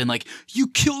movie would have been like, you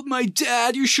killed my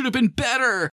dad, you should have been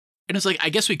better. And it's like, I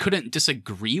guess we couldn't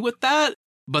disagree with that.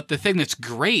 But the thing that's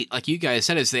great, like you guys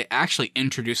said, is they actually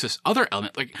introduce this other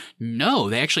element. Like, no,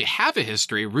 they actually have a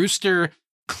history. Rooster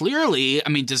clearly, I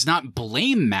mean, does not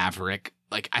blame Maverick,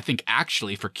 like, I think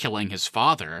actually for killing his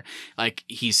father. Like,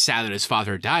 he's sad that his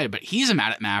father died, but he's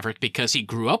mad at Maverick because he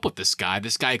grew up with this guy.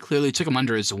 This guy clearly took him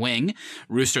under his wing.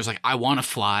 Rooster's like, I want to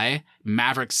fly.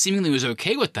 Maverick seemingly was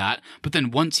okay with that. But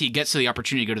then once he gets to the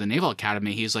opportunity to go to the Naval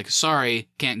Academy, he's like, sorry,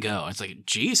 can't go. It's like,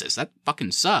 Jesus, that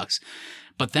fucking sucks.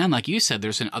 But then, like you said,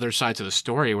 there's an other side to the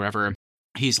story wherever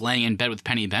he's laying in bed with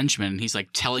Penny Benjamin and he's like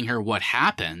telling her what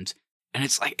happened. And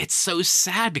it's like, it's so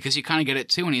sad because you kind of get it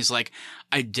too. And he's like,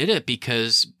 I did it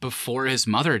because before his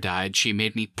mother died, she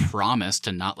made me promise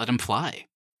to not let him fly.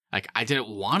 Like, I didn't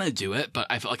want to do it, but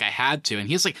I felt like I had to. And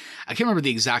he's like, I can't remember the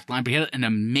exact line, but he had an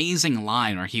amazing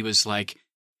line where he was like,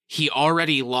 he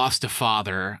already lost a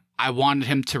father. I wanted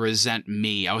him to resent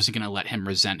me. I wasn't going to let him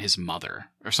resent his mother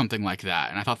or something like that.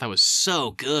 And I thought that was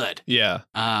so good. Yeah,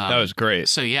 that was great.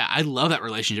 So yeah, I love that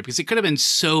relationship because it could have been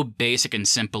so basic and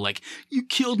simple, like, you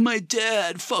killed my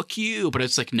dad, fuck you. But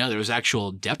it's like, no, there was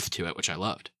actual depth to it, which I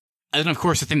loved. And then, of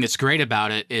course, the thing that's great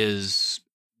about it is,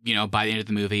 you know, by the end of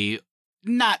the movie,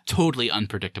 not totally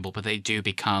unpredictable, but they do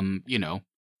become, you know,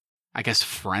 I guess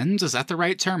friends. Is that the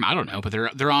right term? I don't know, but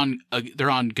they're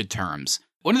on good terms.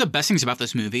 One of the best things about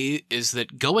this movie is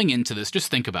that going into this, just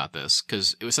think about this,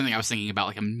 because it was something I was thinking about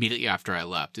like immediately after I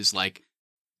left, is like,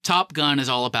 Top Gun is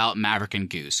all about Maverick and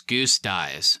Goose. Goose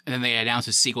dies. And then they announce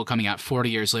a sequel coming out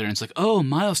 40 years later, and it's like, oh,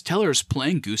 Miles Teller's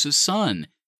playing Goose's son.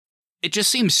 It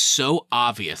just seems so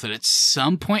obvious that at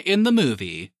some point in the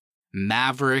movie,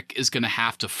 Maverick is going to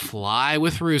have to fly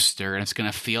with Rooster, and it's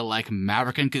going to feel like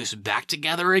Maverick and Goose back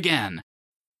together again.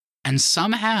 And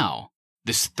somehow,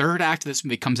 this third act of this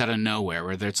movie comes out of nowhere,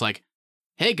 where it's like,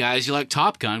 hey guys, you like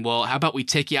Top Gun? Well, how about we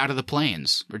take you out of the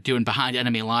planes? We're doing behind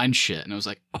enemy line shit. And I was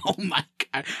like, oh my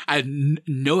God. I had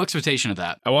no expectation of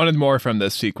that. I wanted more from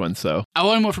this sequence, though. I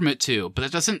wanted more from it too, but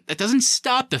it doesn't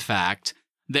stop the fact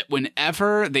that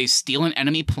whenever they steal an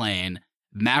enemy plane,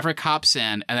 Maverick hops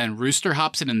in, and then Rooster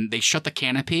hops in, and they shut the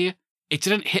canopy. It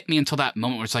didn't hit me until that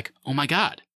moment where it's like, oh my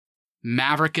God,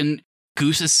 Maverick and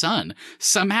Goose's son.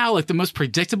 Somehow, like, the most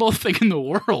predictable thing in the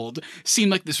world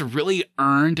seemed like this really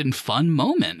earned and fun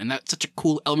moment. And that's such a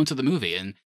cool element of the movie.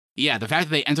 And yeah, the fact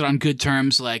that they ended on good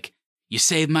terms, like, you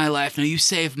saved my life, no, you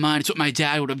saved mine. It's what my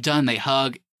dad would have done. They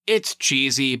hug. It's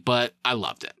cheesy, but I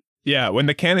loved it. Yeah, when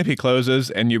the canopy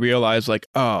closes and you realize, like,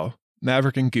 oh,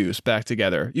 Maverick and Goose back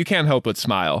together, you can't help but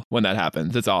smile when that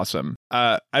happens. It's awesome.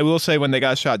 I will say when they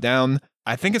got shot down,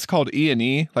 I think it's called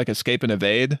E&E, like Escape and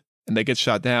Evade, and they get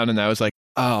shot down, and I was like,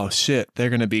 oh, shit, they're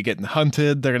going to be getting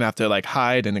hunted. They're going to have to, like,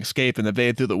 hide and escape and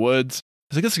evade through the woods.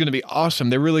 I was like, this is going to be awesome.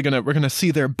 We're going to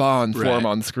see their bond form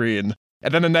on screen.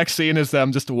 And then the next scene is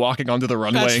them just walking onto the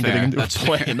runway and getting into a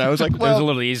plane. I was like, well, it was a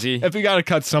little easy. If we got to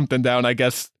cut something down, I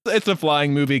guess it's a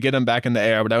flying movie, get them back in the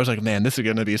air. But I was like, man, this is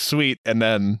going to be sweet. And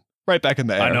then right back in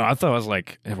the air. I know. I thought I was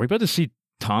like, are we about to see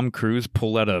Tom Cruise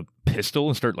pull out a pistol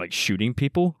and start like shooting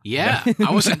people? Yeah,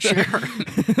 I wasn't sure.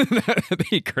 That'd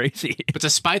be crazy. But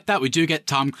despite that, we do get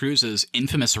Tom Cruise's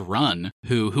infamous run.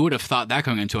 Who would have thought that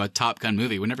going into a Top Gun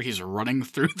movie whenever he's running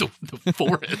through the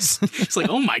forest? It's like,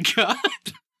 oh my God.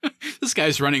 This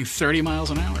guy's running 30 miles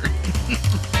an hour.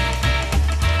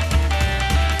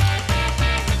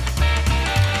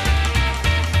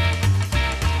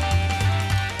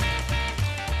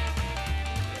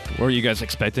 Were you guys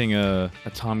expecting a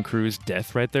Tom Cruise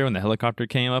death right there when the helicopter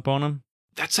came up on him?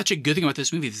 That's such a good thing about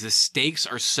this movie. The stakes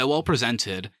are so well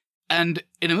presented. And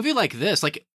in a movie like this,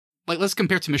 like let's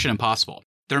compare to Mission Impossible.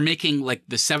 They're making like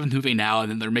the 7th movie now, and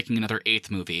then they're making another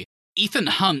 8th movie. Ethan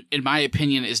Hunt, in my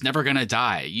opinion, is never going to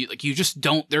die. You just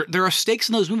don't. There are stakes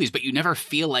in those movies, but you never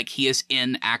feel like he is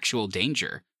in actual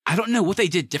danger. I don't know what they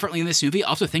did differently in this movie.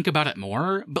 I'll have to think about it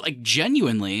more. But like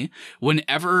genuinely,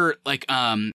 whenever like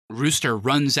Rooster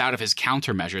runs out of his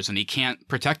countermeasures and he can't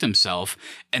protect himself,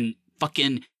 and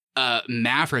fucking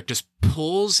Maverick just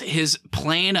pulls his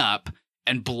plane up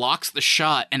and blocks the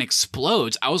shot and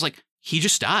explodes, I was like, he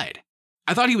just died.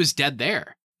 I thought he was dead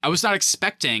there. I was not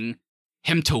expecting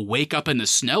him to wake up in the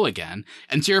snow again.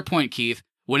 And to your point, Keith,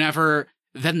 whenever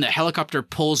then the helicopter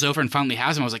pulls over and finally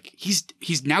has him, I was like, he's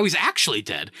actually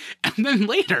dead. And then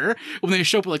later, when they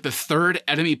show up with like the 3rd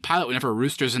enemy pilot, whenever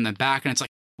Rooster's in the back, and it's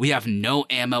like, we have no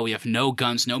ammo, we have no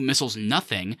guns, no missiles,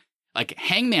 nothing. Like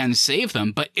Hangman saved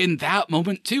them. But in that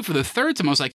moment too, for the 3rd time,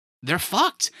 I was like, they're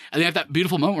fucked. And they have that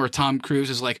beautiful moment where Tom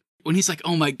Cruise is like, when he's like,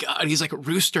 oh my God, he's like,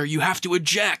 Rooster, you have to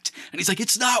eject. And he's like,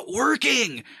 it's not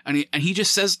working. And he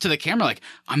just says to the camera, like,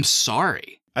 I'm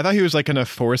sorry. I thought he was like going to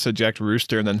force eject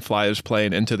Rooster and then fly his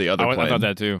plane into the other plane. I thought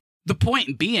that too. The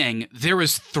point being, there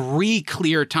was 3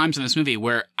 clear times in this movie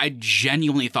where I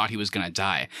genuinely thought he was going to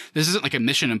die. This isn't like a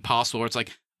Mission Impossible where it's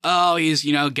like, oh, he's,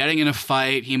 getting in a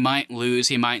fight. He might lose.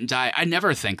 He might die. I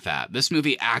never think that. This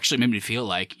movie actually made me feel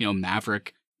like,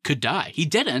 Maverick could die. He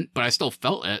didn't, but I still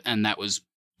felt it. And that was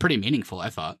pretty meaningful, I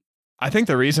thought. I think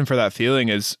the reason for that feeling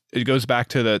is it goes back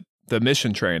to the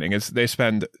mission training. Is they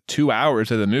spend 2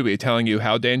 hours of the movie telling you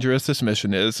how dangerous this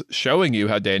mission is, showing you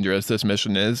how dangerous this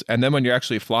mission is, and then when you're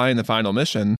actually flying the final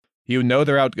mission, they're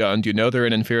outgunned, they're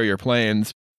in inferior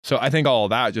planes. So I think all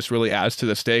of that just really adds to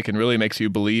the stake and really makes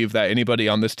you believe that anybody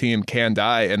on this team can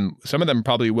die, and some of them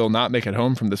probably will not make it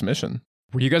home from this mission.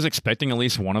 Were you guys expecting at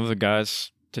least one of the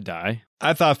guys to die?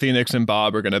 I thought Phoenix and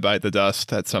Bob were going to bite the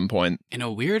dust at some point. In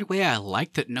a weird way, I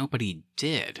liked that nobody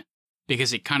did,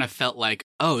 because it kind of felt like,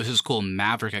 oh, this is cool.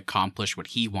 Maverick accomplished what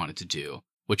he wanted to do,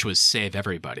 which was save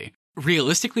everybody.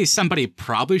 Realistically, somebody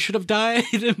probably should have died,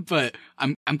 but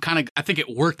I think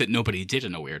it worked that nobody did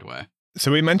in a weird way.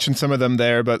 So we mentioned some of them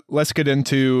there, but let's get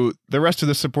into the rest of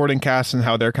the supporting cast and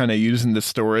how they're kind of using the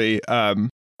story.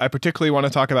 I particularly want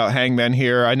to talk about Hangman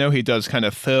here. I know he does kind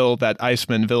of fill that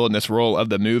Iceman villainous role of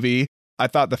the movie. I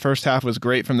thought the first half was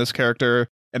great from this character,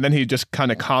 and then he just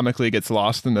kind of comically gets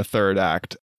lost in the 3rd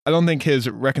act. I don't think his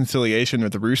reconciliation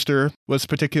with Rooster was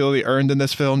particularly earned in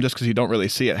this film, just because you don't really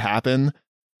see it happen.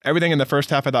 Everything in the first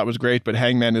half I thought was great, but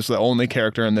Hangman is the only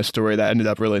character in this story that ended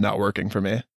up really not working for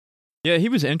me. Yeah, he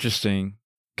was interesting,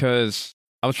 because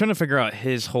I was trying to figure out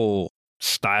his whole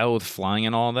style with flying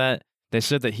and all that. They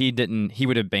said that he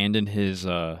would abandon his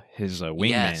wingman.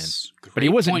 Yes, but he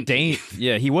wasn't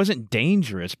he wasn't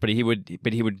dangerous, but he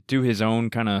would do his own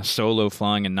kind of solo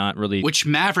flying and not really, which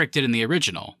Maverick did in the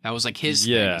original. That was like his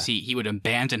thing. He would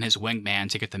abandon his wingman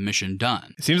to get the mission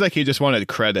done. It seems like he just wanted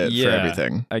credit for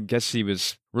everything. I guess he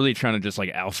was really trying to just like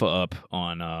alpha up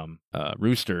on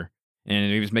Rooster.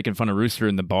 And he was making fun of Rooster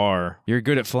in the bar. You're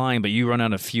good at flying, but you run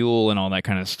out of fuel and all that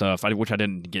kind of stuff. Which I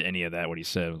didn't get any of that, what he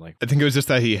said. Like, I think it was just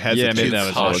that he hesitates maybe that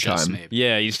was all the time. Maybe.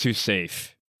 Yeah, he's too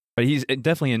safe. But he's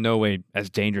definitely in no way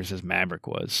as dangerous as Maverick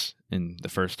was in the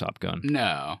first Top Gun.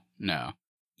 No.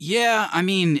 Yeah, I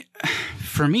mean,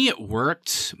 for me it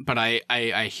worked, but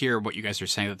I hear what you guys are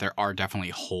saying, that there are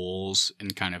definitely holes in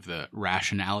kind of the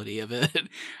rationality of it.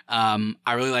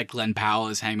 I really like Glenn Powell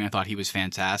as Hangman. I thought he was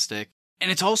fantastic. And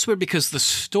it's also weird because the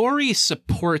story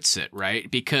supports it, right?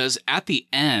 Because at the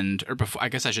end, or before, I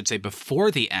guess I should say before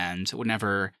the end,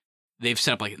 whenever they've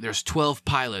set up, like, there's 12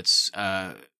 pilots,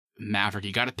 Maverick,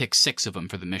 you got to pick 6 of them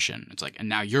for the mission. It's like, and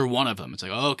now you're one of them. It's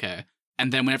like, oh, okay.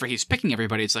 And then whenever he's picking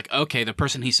everybody, it's like, okay, the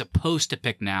person he's supposed to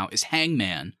pick now is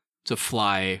Hangman to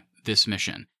fly this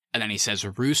mission. And then he says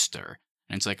Rooster.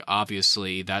 And it's like,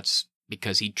 obviously, that's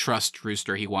because he trusts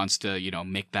Rooster. He wants to,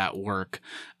 make that work.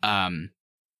 And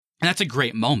that's a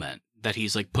great moment that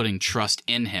he's, like, putting trust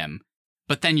in him.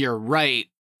 But then you're right.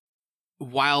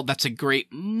 While that's a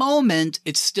great moment,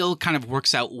 it still kind of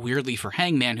works out weirdly for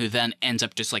Hangman, who then ends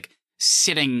up just, like,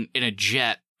 sitting in a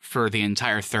jet for the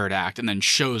entire third act and then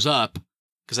shows up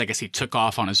because I guess he took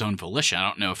off on his own volition. I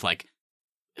don't know if, like,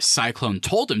 Cyclone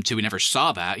told him to. He never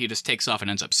saw that. He just takes off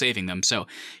and ends up saving them. So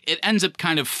it ends up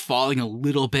kind of falling a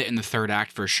little bit in the third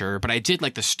act for sure. But I did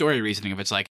like the story reasoning of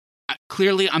it's like,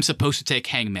 clearly I'm supposed to take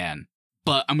Hangman,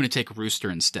 but I'm going to take Rooster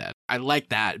instead. I like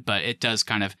that, but it does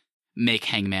kind of make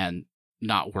Hangman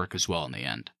not work as well in the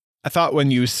end. I thought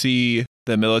when you see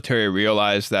the military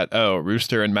realize that, oh,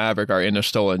 Rooster and Maverick are in a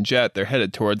stolen jet, they're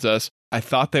headed towards us, I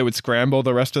thought they would scramble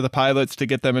the rest of the pilots to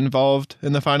get them involved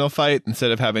in the final fight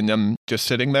instead of having them just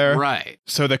sitting there. Right.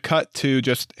 So the cut to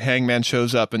just Hangman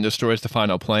shows up and destroys the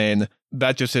final plane,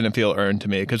 that just didn't feel earned to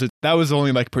me because that was the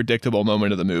only like predictable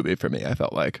moment of the movie for me, I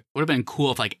felt like. Would have been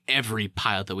cool if like every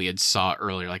pilot that we had saw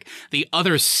earlier, like the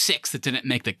other 6 that didn't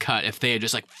make the cut, if they had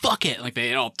just like, fuck it, like they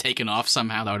had all taken off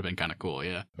somehow, that would have been kind of cool,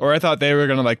 yeah. Or I thought they were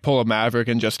going to like pull a Maverick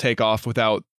and just take off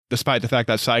without, despite the fact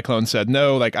that Cyclone said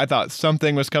no, like I thought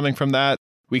something was coming from that.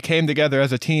 We came together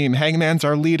as a team. Hangman's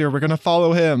our leader. We're going to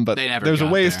follow him. But there's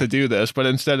ways to do this. But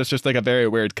instead, it's just like a very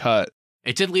weird cut.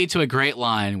 It did lead to a great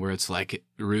line where it's like,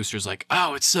 Rooster's like,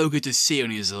 oh, it's so good to see you.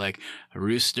 And he's like,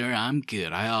 Rooster, I'm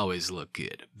good. I always look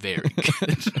good. Very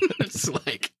good. It's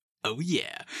like, oh,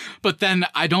 yeah. But then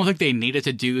I don't think they needed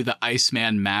to do the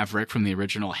Iceman Maverick from the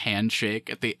original handshake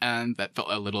at the end. That felt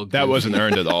a little goofy. That wasn't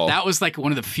earned at all. That was like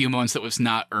one of the few moments that was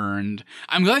not earned.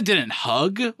 I'm glad it didn't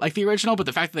hug like the original, but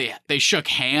the fact that they shook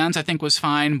hands, I think was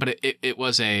fine. But it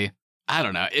was I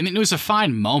don't know. I mean, it was a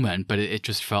fine moment, but it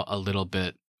just felt a little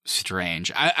bit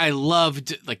strange. I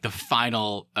loved like the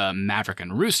final Maverick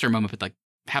and Rooster moment, but like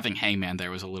having Hangman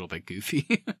there was a little bit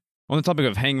goofy. On the topic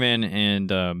of Hangman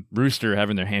and Rooster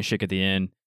having their handshake at the end,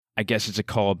 I guess it's a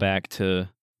callback to,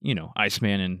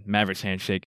 Iceman and Maverick's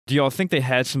handshake. Do y'all think they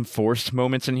had some forced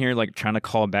moments in here, like trying to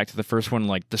call back to the first one,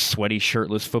 like the sweaty,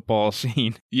 shirtless football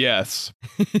scene? Yes.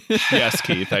 Yes,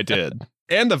 Keith, I did.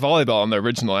 And the volleyball in the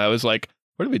original, I was like,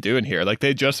 what are we doing here? Like,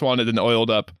 they just wanted an oiled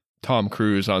up Tom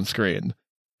Cruise on screen.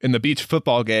 In the beach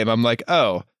football game, I'm like,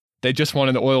 oh, they just want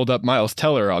an oiled up Miles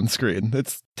Teller on screen.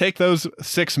 Take those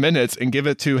 6 minutes and give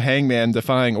it to Hangman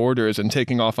defying orders and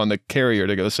taking off on the carrier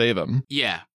to go save him.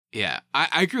 Yeah.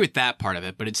 I agree with that part of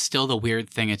it, but it's still the weird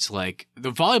thing. It's like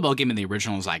the volleyball game in the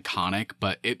original is iconic,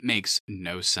 but it makes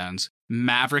no sense.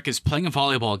 Maverick is playing a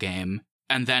volleyball game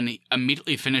and then he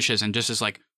immediately finishes and just is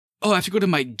like, oh, I have to go to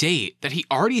my date that he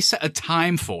already set a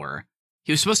time for.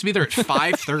 He was supposed to be there at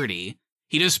 5:30.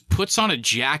 He just puts on a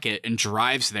jacket and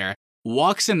drives there.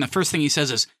 Walks in, the first thing he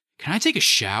says is, can I take a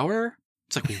shower?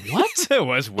 It's like, what? It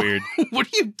was weird. What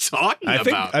are you talking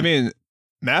about? I mean,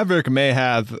 Maverick may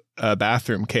have a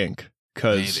bathroom kink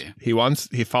because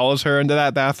he follows her into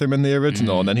that bathroom in the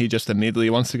original, and then he just immediately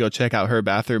wants to go check out her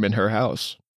bathroom in her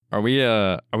house. Are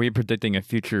we predicting a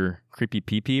future creepy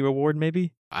pee-pee award,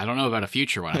 maybe? I don't know about a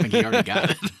future one. I think he already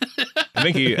got it. I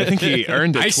think he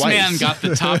earned it twice. Iceman got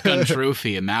the Top Gun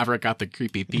trophy, and Maverick got the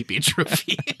creepy pee-pee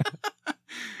trophy.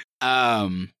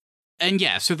 And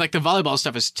yeah, so like the volleyball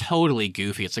stuff is totally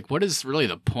goofy. It's like, what is really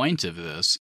the point of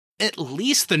this? At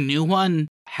least the new one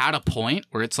had a point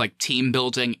where it's like team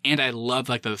building, and I love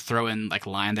like the throw in like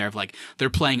line there of like they're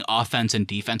playing offense and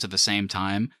defense at the same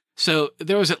time. So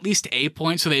there was at least a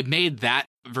point. So they made that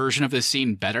version of the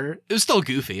scene better. It was still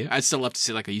goofy. I'd still love to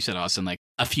see, like you said, Austin, like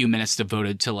a few minutes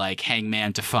devoted to like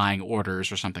Hangman defying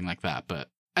orders or something like that. But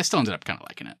I still ended up kind of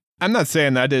liking it. I'm not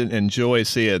saying I didn't enjoy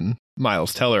seeing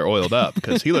Miles Teller oiled up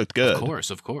because he looked good.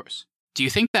 Of course. Do you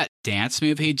think that dance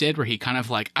move he did where he kind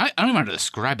of like, I don't even know how to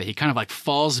describe it. He kind of like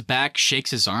falls back,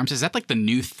 shakes his arms. Is that like the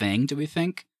new thing, do we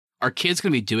think? Are kids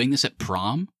going to be doing this at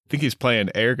prom? I think he's playing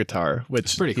air guitar,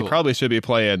 which pretty cool. He probably should be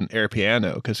playing air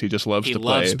piano because he just loves to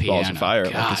play Balls of Fire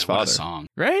God, like his father. What a song.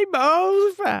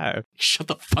 Rainbows of Fire. Shut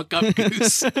the fuck up,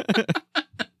 Goose.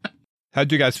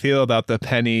 How'd you guys feel about the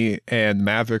Penny and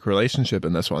Maverick relationship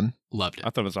in this one? Loved it. I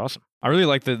thought it was awesome. I really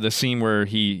liked the scene where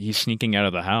he's sneaking out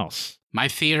of the house. My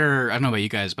theater, I don't know about you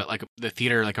guys, but like the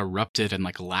theater like erupted in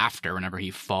like laughter whenever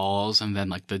he falls, and then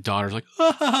like the daughter's like,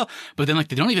 ah! But then like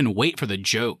they don't even wait for the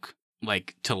joke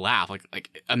like to laugh.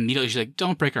 Like immediately she's like,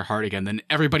 don't break her heart again. Then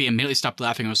everybody immediately stopped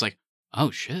laughing and was like,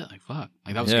 oh shit, like fuck.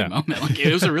 Like that was a good moment. Like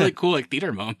it was a really cool like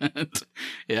theater moment.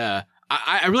 Yeah.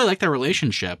 I really like their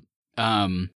relationship.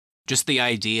 Just the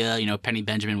idea, you know, Penny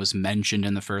Benjamin was mentioned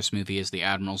in the first movie as the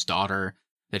Admiral's daughter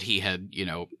that he had, you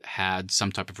know, had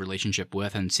some type of relationship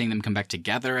with, and seeing them come back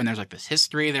together, and there's like this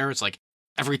history there. It's like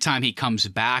every time he comes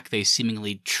back, they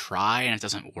seemingly try and it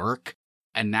doesn't work.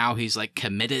 And now he's like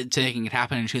committed to making it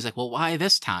happen. And she's like, well, why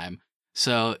this time?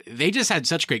 So they just had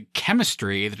such great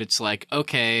chemistry that it's like,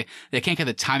 okay, they can't get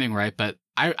the timing right, but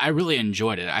I really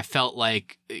enjoyed it. I felt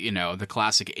like, you know, the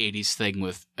classic 80s thing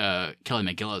with Kelly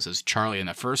McGillis as Charlie in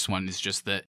the first one is just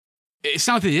that it's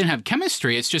not that they didn't have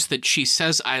chemistry. It's just that she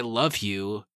says, I love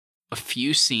you a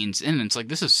few scenes in. And it's like,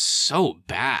 this is so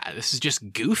bad. This is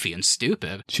just goofy and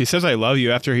stupid. She says, I love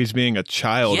you after he's being a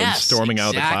child and storming out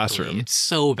of the classroom. It's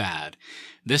so bad.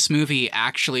 This movie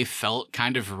actually felt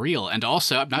kind of real. And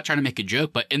also, I'm not trying to make a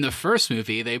joke, but in the first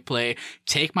movie, they play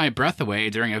Take My Breath Away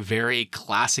during a very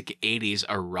classic 80s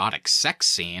erotic sex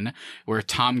scene where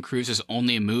Tom Cruise's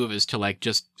only move is to like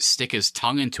just stick his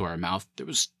tongue into her mouth. There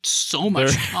was so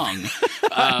much tongue.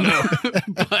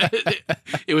 But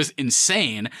it was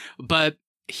insane. But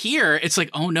here, it's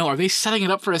like, oh no, are they setting it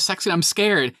up for a sex scene? I'm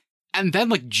scared. And then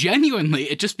like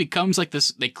genuinely, it just becomes like this,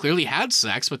 they clearly had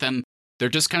sex, but then they're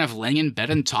just kind of laying in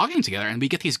bed and talking together. And we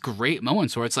get these great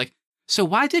moments where it's like, so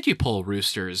why did you pull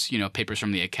Rooster's, you know, papers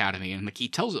from the academy? And like, he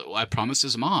tells it, well, I promised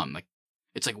his mom. Like,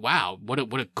 it's like, wow, what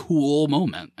a cool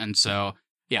moment. And so,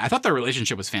 yeah, I thought their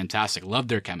relationship was fantastic. Loved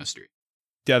their chemistry.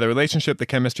 Yeah, the relationship, the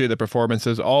chemistry, the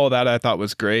performances, all of that I thought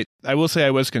was great. I will say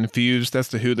I was confused as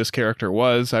to who this character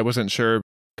was. I wasn't sure.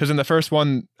 Because in the first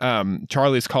one,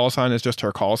 Charlie's call sign is just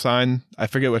her call sign. I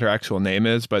forget what her actual name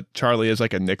is, but Charlie is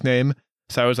like a nickname.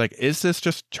 So I was like, is this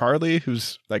just Charlie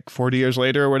who's like 40 years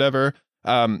later or whatever?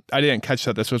 I didn't catch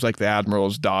that this was like the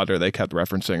Admiral's daughter they kept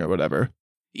referencing or whatever.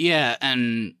 Yeah,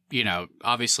 and, you know,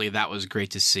 obviously that was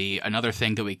great to see. Another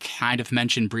thing that we kind of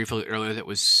mentioned briefly earlier that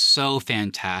was so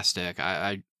fantastic,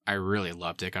 I really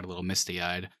loved it, got a little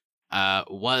misty-eyed,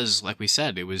 was, like we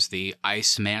said, it was the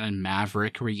Iceman and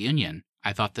Maverick reunion.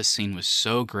 I thought this scene was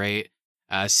so great.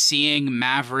 Seeing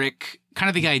Maverick, kind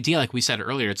of the idea, like we said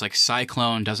earlier, it's like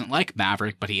Cyclone doesn't like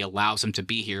Maverick, but he allows him to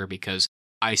be here because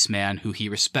Iceman, who he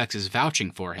respects, is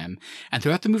vouching for him. And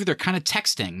throughout the movie, they're kind of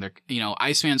texting. They're, you know,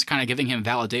 Iceman's kind of giving him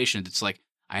validation. It's like,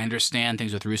 I understand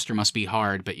things with Rooster must be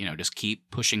hard, but, you know, just keep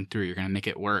pushing through. You're going to make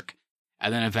it work.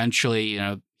 And then eventually, you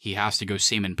know, he has to go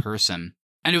see him in person.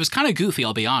 And it was kind of goofy,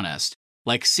 I'll be honest.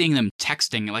 Like seeing them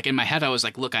texting, like in my head, I was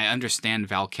like, look, I understand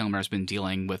Val Kilmer has been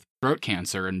dealing with throat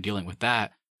cancer and dealing with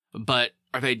that, but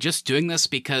are they just doing this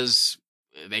because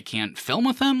they can't film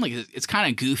with him? Like, it's kind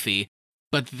of goofy.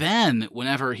 But then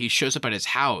whenever he shows up at his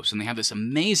house and they have this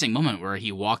amazing moment where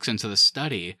he walks into the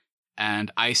study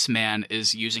and Iceman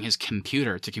is using his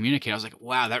computer to communicate, I was like,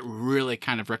 wow, that really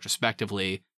kind of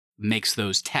retrospectively makes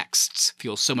those texts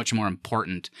feel so much more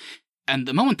important. And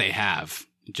the moment they have,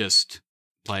 just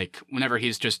like whenever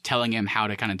he's just telling him how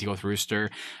to kind of deal with Rooster,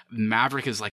 Maverick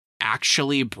is like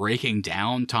actually breaking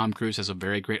down. Tom Cruise has a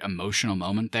very great emotional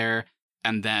moment there.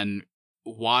 And then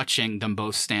watching them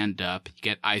both stand up, you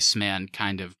get Iceman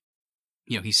kind of,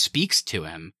 you know, he speaks to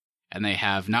him and they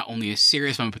have not only a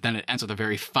serious moment, but then it ends with a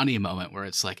very funny moment where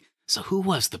it's like, so who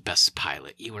was the best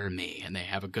pilot, you or me? And they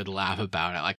have a good laugh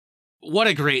about it. Like, what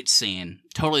a great scene.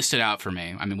 Totally stood out for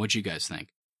me. I mean, what'd you guys think?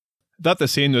 I thought the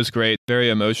scene was great, very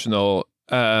emotional.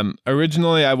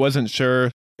 Originally, I wasn't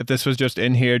sure if this was just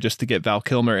in here just to get Val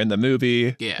Kilmer in the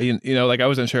movie. Yeah. You know, like I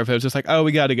wasn't sure if it was just like, oh,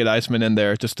 we got to get Iceman in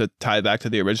there just to tie it back to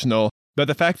the original. But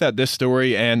the fact that this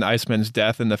story and Iceman's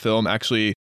death in the film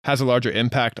actually has a larger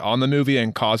impact on the movie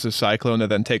and causes Cyclone to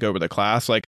then take over the class,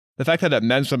 like the fact that it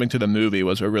meant something to the movie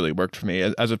was what really worked for me,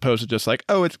 as opposed to just like,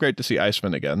 oh, it's great to see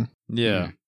Iceman again.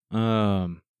 Yeah.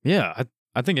 Yeah,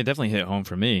 I think it definitely hit home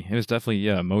for me. It was definitely,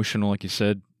 emotional, like you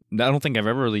said. I don't think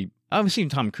I've seen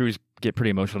Tom Cruise get pretty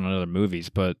emotional in other movies,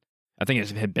 but I think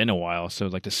it had been a while. So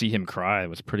like to see him cry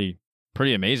was pretty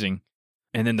amazing.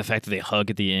 And then the fact that they hug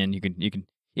at the end, you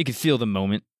could feel the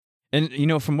moment. And, you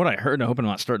know, from what I heard, I hope I'm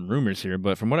not starting rumors here,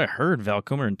 but from what I heard, Val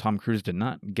Kilmer and Tom Cruise did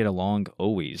not get along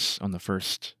always on the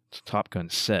first Top Gun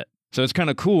set. So it's kind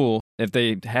of cool if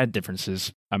they had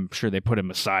differences. I'm sure they put him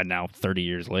aside now 30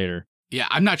 years later. Yeah,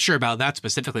 I'm not sure about that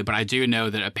specifically, but I do know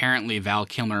that apparently Val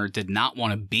Kilmer did not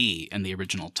want to be in the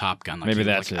original Top Gun. Like, maybe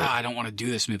that's like, it. I don't want to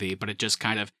do this movie, but it just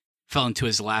kind of fell into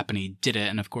his lap and he did it.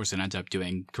 And of course, it ended up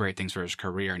doing great things for his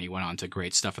career. And he went on to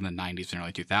great stuff in the 90s and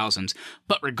early 2000s.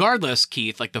 But regardless,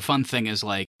 Keith, like the fun thing is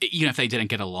like, even if they didn't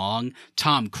get along,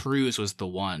 Tom Cruise was the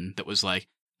one that was like,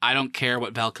 I don't care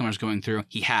what Val Kilmer's going through.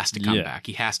 He has to come back.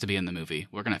 He has to be in the movie.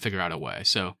 We're going to figure out a way.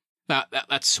 So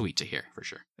that's sweet to hear for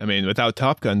sure. I mean, without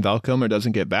Top Gun, Val Kilmer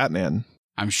doesn't get Batman.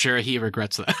 I'm sure he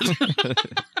regrets that.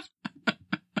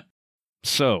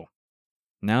 So,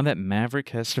 now that Maverick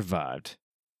has survived,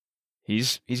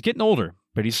 he's getting older,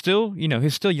 but he's still,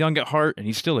 he's still young at heart and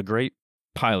he's still a great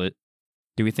pilot.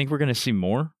 Do we think we're going to see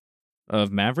more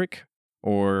of Maverick?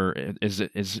 Or is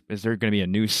there going to be a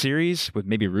new series with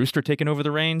maybe Rooster taking over the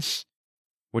reins?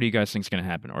 What do you guys think is going to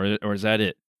happen? Or is that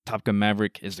it? Top Gun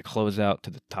Maverick is the closeout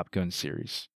to the Top Gun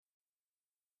series.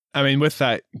 I mean, with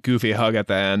that goofy hug at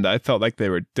the end, I felt like they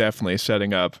were definitely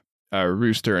setting up a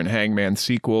Rooster and Hangman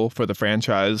sequel for the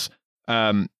franchise.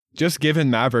 Just given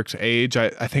Maverick's age, I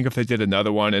think if they did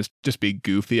another one, it'd just be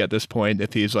goofy at this point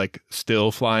if he's like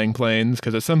still flying planes.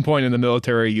 Because at some point in the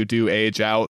military, you do age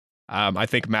out. I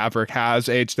think Maverick has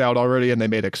aged out already, and they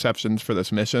made exceptions for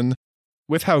this mission.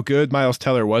 With how good Miles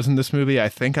Teller was in this movie, I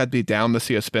think I'd be down to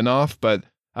see a spinoff, but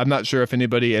I'm not sure if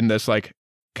anybody in this like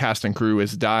cast and crew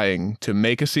is dying to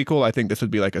make a sequel. I think this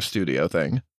would be like a studio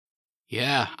thing.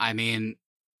 Yeah, I mean,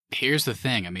 here's the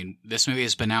thing. I mean, this movie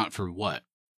has been out for what?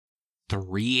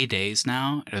 3 days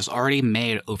now? It has already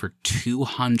made over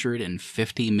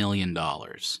 $250 million.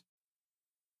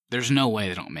 There's no way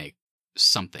they don't make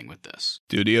something with this.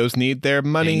 Studios need their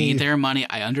money. They need their money.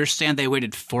 I understand they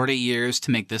waited 40 years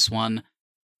to make this one,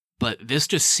 but this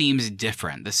just seems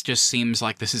different. This just seems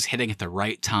like this is hitting at the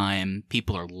right time.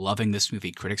 People are loving this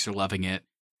movie. Critics are loving it.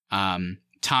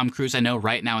 Tom Cruise, I know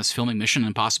right now, is filming Mission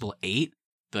Impossible 8,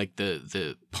 like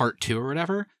the part 2 or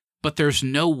whatever, but there's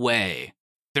no way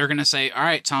they're going to say, all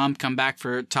right, Tom, come back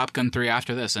for Top Gun 3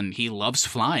 after this. And he loves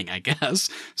flying, I guess.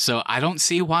 So I don't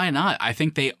see why not. I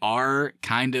think they are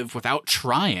kind of, without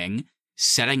trying,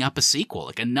 setting up a sequel,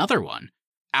 like another one.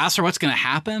 As for what's going to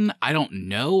happen, I don't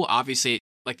know. Obviously,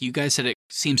 like you guys said, it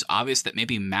seems obvious that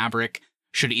maybe Maverick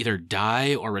should either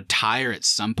die or retire at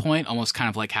some point, almost kind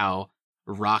of like how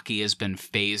Rocky has been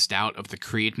phased out of the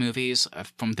Creed movies.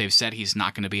 From what they've said, he's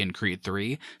not going to be in Creed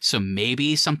 3. So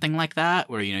maybe something like that,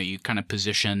 where, you kind of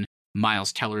position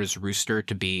Miles Teller's Rooster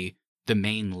to be the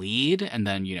main lead, and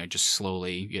then, just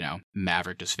slowly,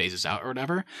 Maverick just phases out or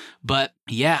whatever. But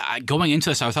yeah, going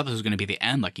into this, I thought this was going to be the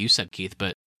end, like you said, Keith.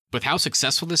 But with how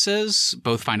successful this is,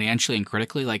 both financially and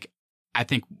critically, like, I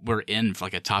think we're in for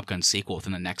like a Top Gun sequel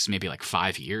within the next maybe like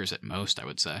 5 years at most, I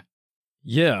would say.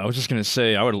 Yeah, I was just gonna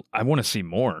say I want to see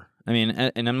more. I mean,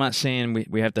 and I'm not saying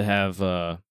we have to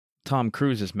have Tom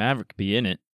Cruise as Maverick be in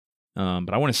it,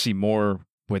 but I want to see more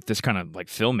with this kind of like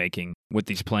filmmaking with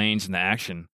these planes and the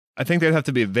action. I think they'd have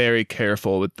to be very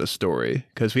careful with the story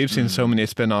because we've seen so many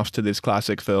spin-offs to these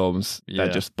classic films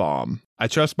that just bomb. I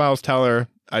trust Miles Teller.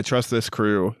 I trust this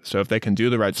crew. So if they can do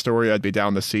the right story, I'd be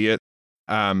down to see it.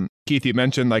 Keith, you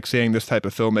mentioned like seeing this type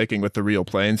of filmmaking with the real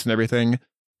planes and everything.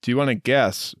 Do you want to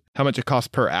guess how much it costs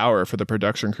per hour for the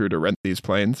production crew to rent these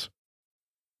planes?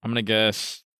 I'm going to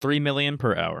guess $3 million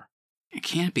per hour. It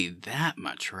can't be that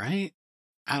much, right?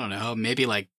 I don't know. Maybe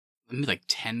like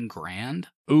 10 grand.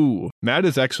 Ooh, Matt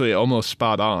is actually almost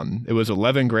spot on. It was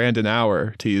 11 grand an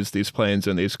hour to use these planes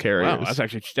and these carriers. Wow,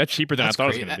 that's cheaper than I thought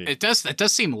it was going to be. That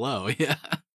does seem low. Yeah.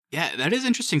 Yeah, that is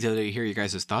interesting to hear you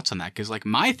guys' thoughts on that. Because like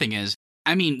my thing is,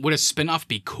 I mean, would a spinoff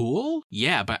be cool?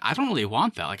 Yeah, but I don't really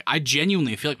want that. Like, I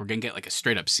genuinely feel like we're going to get like a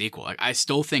straight up sequel. Like, I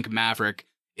still think Maverick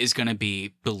is going to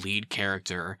be the lead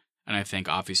character. And I think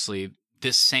obviously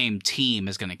this same team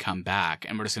is going to come back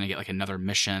and we're just going to get like another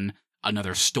mission,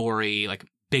 another story, like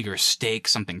bigger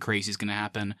stakes, something crazy is going to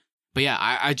happen. But yeah,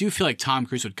 I do feel like Tom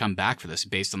Cruise would come back for this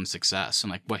based on the success and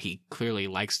like what he clearly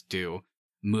likes to do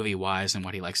movie-wise and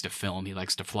what he likes to film. He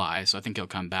likes to fly, so I think he'll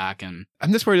come back. And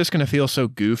I'm just worried it's going to feel so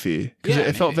goofy because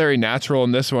it felt very natural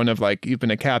in this one of like, you've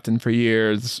been a captain for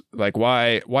years, like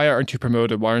why aren't you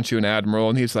promoted, why aren't you an admiral?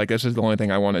 And he's like, this is the only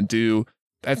thing I want to do.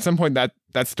 At some point that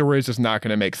story is just not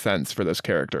going to make sense for this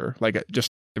character. Like,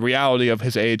 just the reality of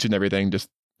his age and everything, just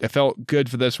it felt good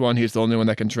for this one. He's the only one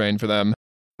that can train for them.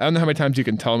 I don't know how many times you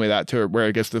can tell me that to where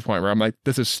it gets to the point where I'm like,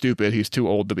 this is stupid, he's too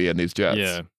old to be in these jets.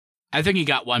 Yeah, I think you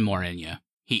got one more in you.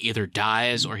 He either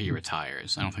dies or he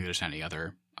retires. I don't think there's any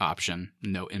other option.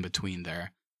 No in between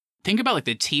there. Think about like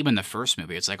the team in the first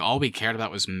movie. It's like all we cared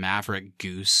about was Maverick,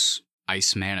 Goose,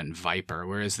 Iceman, and Viper.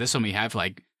 Whereas this one we have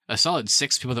like a solid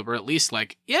 6 people that were at least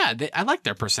like, yeah, I like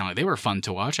their personality. They were fun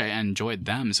to watch. I enjoyed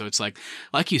them. So it's like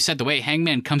you said, the way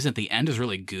Hangman comes in at the end is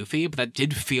really goofy, but that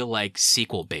did feel like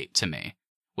sequel bait to me.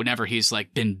 whenever he's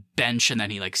like been benched and then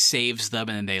he like saves them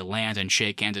and then they land and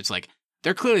shake hands, it's like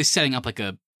they're clearly setting up like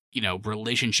a,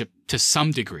 relationship to some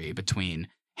degree between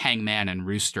Hangman and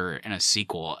Rooster in a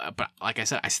sequel. But like I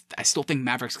said, I still think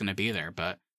Maverick's going to be there,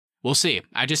 but we'll see.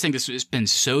 I just think this has been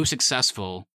so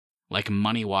successful, like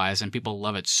money-wise, and people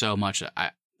love it so much.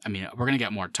 I mean, we're going to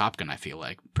get more Top Gun, I feel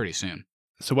like, pretty soon.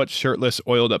 So what shirtless,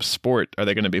 oiled-up sport are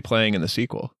they going to be playing in the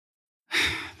sequel?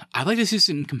 I'd like to see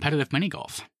some competitive mini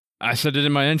golf. I said it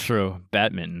in my intro,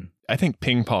 badminton. I think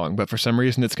ping pong, but for some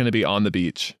reason it's going to be on the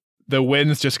beach. The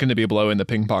wind's just going to be blowing the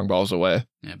ping pong balls away.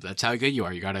 Yeah, but that's how good you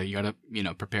are. You gotta,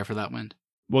 prepare for that wind.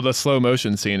 Well, the slow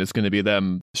motion scene is going to be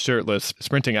them shirtless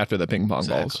sprinting after the ping pong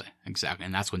balls. Exactly.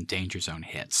 And that's when Danger Zone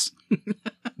hits.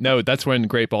 No, that's when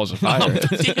Great Balls of Fire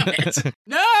hits. Damn it.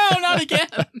 No, not again.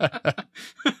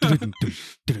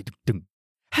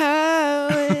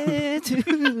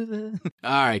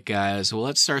 All right, guys. Well,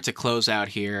 let's start to close out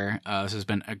here. This has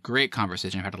been a great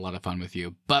conversation. I've had a lot of fun with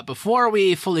you. But before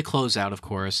we fully close out, of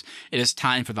course, it is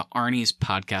time for the Arnie's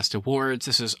Podcast Awards.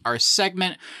 This is our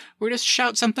segment where we just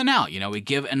shout something out. We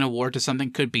give an award to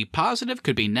something. Could be positive,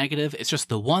 could be negative. It's just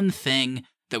the one thing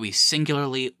that we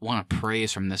singularly want to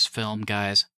praise from this film,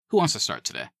 guys. Who wants to start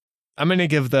today? I'm going to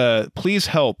give the Please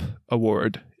Help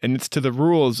award, and it's to the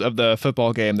rules of the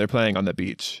football game they're playing on the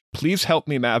beach. Please help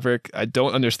me, Maverick. I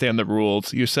don't understand the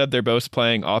rules. You said they're both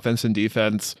playing offense and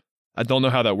defense. I don't know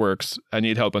how that works. I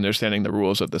need help understanding the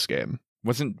rules of this game.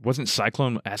 Wasn't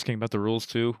Cyclone asking about the rules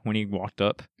too when he walked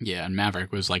up? Yeah, and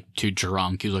Maverick was like too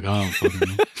drunk. He was like, "Oh,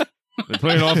 fucking." They're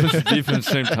playing offense and defense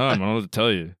at the same time. I don't know what to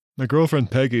tell you. My girlfriend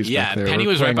Peggy's back there. Penny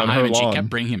was right behind him and she kept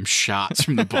bringing him shots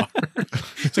from the bar.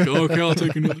 It's like, "Oh, okay, I'll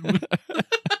take another one."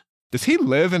 Does he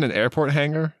live in an airport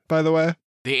hangar, by the way?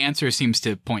 The answer seems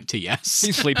to point to yes.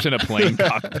 He sleeps in a plane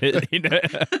cockpit.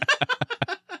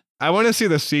 I want to see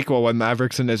the sequel when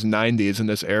Maverick's in his 90s in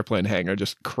this airplane hangar,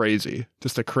 just crazy.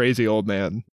 Just a crazy old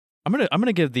man. I'm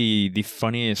gonna give the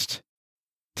funniest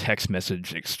text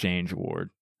message exchange award,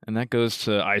 and that goes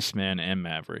to Iceman and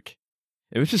Maverick.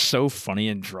 It was just so funny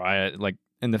and dry,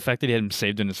 and the fact that he had him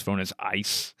saved in his phone as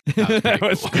ice. That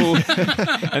was cool.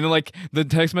 And then the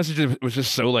text message was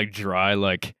just so dry,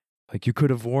 like you could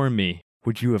have warned me.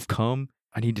 Would you have come?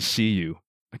 I need to see you.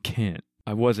 I can't.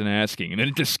 I wasn't asking. And then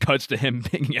it just cuts to him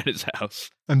being at his house.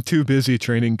 I'm too busy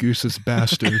training Goose's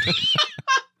bastard.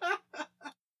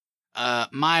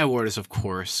 My award is, of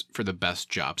course, for the best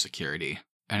job security,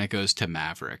 and it goes to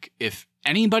Maverick. If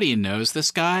anybody knows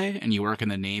this guy and you work in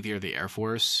the Navy or the Air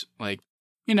Force,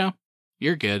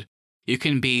 you're good. You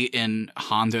can be in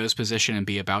Hondo's position and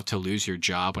be about to lose your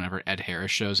job whenever Ed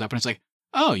Harris shows up, and it's like,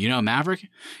 "Oh, Maverick?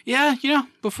 Yeah,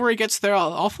 before he gets there,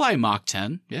 I'll fly Mach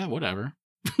 10. Yeah, whatever."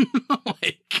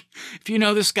 If you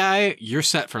know this guy, you're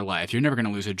set for life. You're never going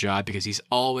to lose a job because he's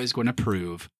always going to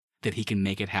prove that he can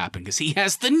make it happen because he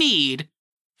has the need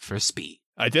for speed.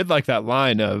 I did like that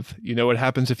line of, "You know what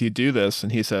happens if you do this?"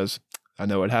 And he says, "I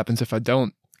know what happens if I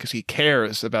don't," because he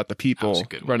cares about the people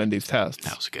running these tests.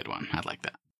 That was a good one. I like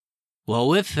that. Well,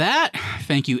 with that,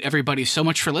 thank you everybody so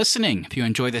much for listening. If you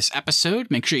enjoyed this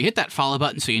episode, make sure you hit that follow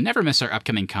button so you never miss our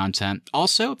upcoming content.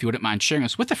 Also, if you wouldn't mind sharing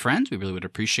us with a friend, we really would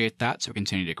appreciate that so we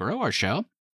continue to grow our show.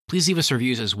 Please leave us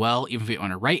reviews as well, even if you don't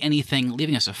want to write anything.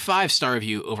 Leaving us a 5-star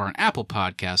review over on Apple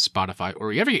Podcasts, Spotify, or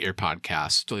wherever you get your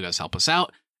podcasts really does help us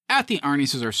out. At The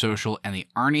Arnie's is our social, and the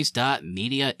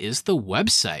Arnie's.media is the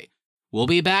website. We'll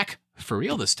be back, for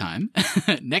real this time,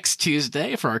 next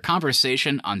Tuesday for our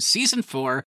conversation on Season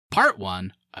 4, Part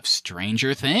 1 of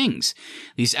Stranger Things.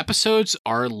 These episodes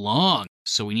are long,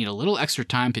 so we need a little extra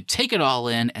time to take it all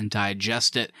in and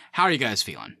digest it. How are you guys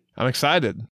feeling? I'm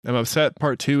excited. I'm upset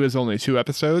Part 2 is only 2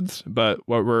 episodes, but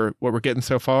what we're getting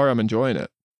so far, I'm enjoying it.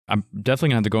 I'm definitely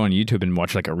going to have to go on YouTube and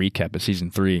watch a recap of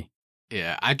Season 3.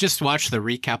 Yeah, I just watched the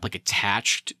recap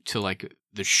attached to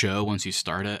the show once you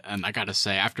start it, and I gotta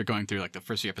say, after going through the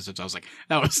first few episodes, I was like,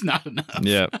 that was not enough.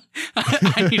 Yeah.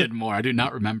 I needed more. I do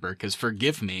not remember, because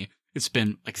forgive me, it's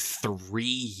been 3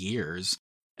 years,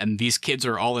 and these kids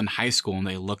are all in high school and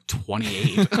they look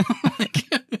 28.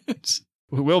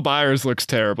 Will Byers looks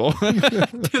terrible. He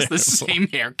has the same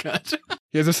haircut.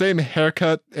 He has the same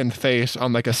haircut and face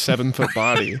on a 7-foot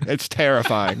body. It's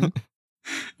terrifying.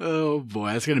 Oh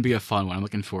boy, that's going to be a fun one. I'm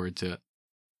looking forward to it.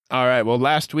 All right, well,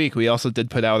 last week we also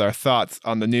did put out our thoughts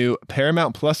on the new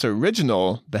Paramount Plus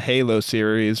original, the Halo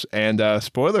series, and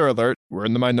spoiler alert, we're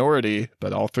in the minority,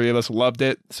 but all 3 of us loved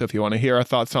it, so if you want to hear our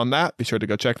thoughts on that, be sure to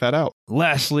go check that out.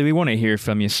 Lastly, we want to hear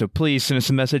from you, so please send us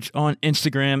a message on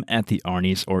Instagram at The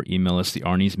Arnie's or email us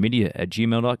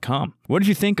thearniesmedia@gmail.com. What did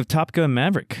you think of Top Gun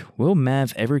Maverick? Will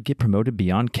Mav ever get promoted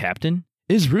beyond captain?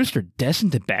 Is Rooster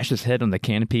destined to bash his head on the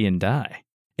canopy and die?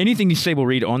 Anything you say we'll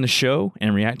read on the show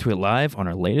and react to it live on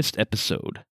our latest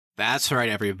episode. That's right,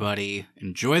 everybody.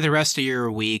 Enjoy the rest of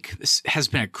your week. This has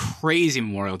been a crazy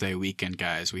Memorial Day weekend,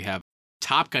 guys. We have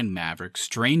Top Gun Maverick,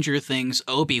 Stranger Things,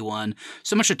 Obi-Wan.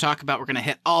 So much to talk about. We're going to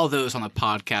hit all those on the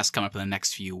podcast coming up in the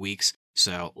next few weeks.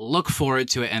 So look forward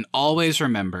to it. And always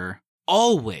remember,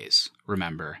 you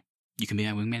can be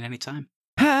my wingman anytime.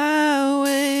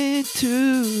 Highway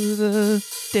to the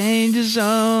danger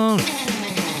zone.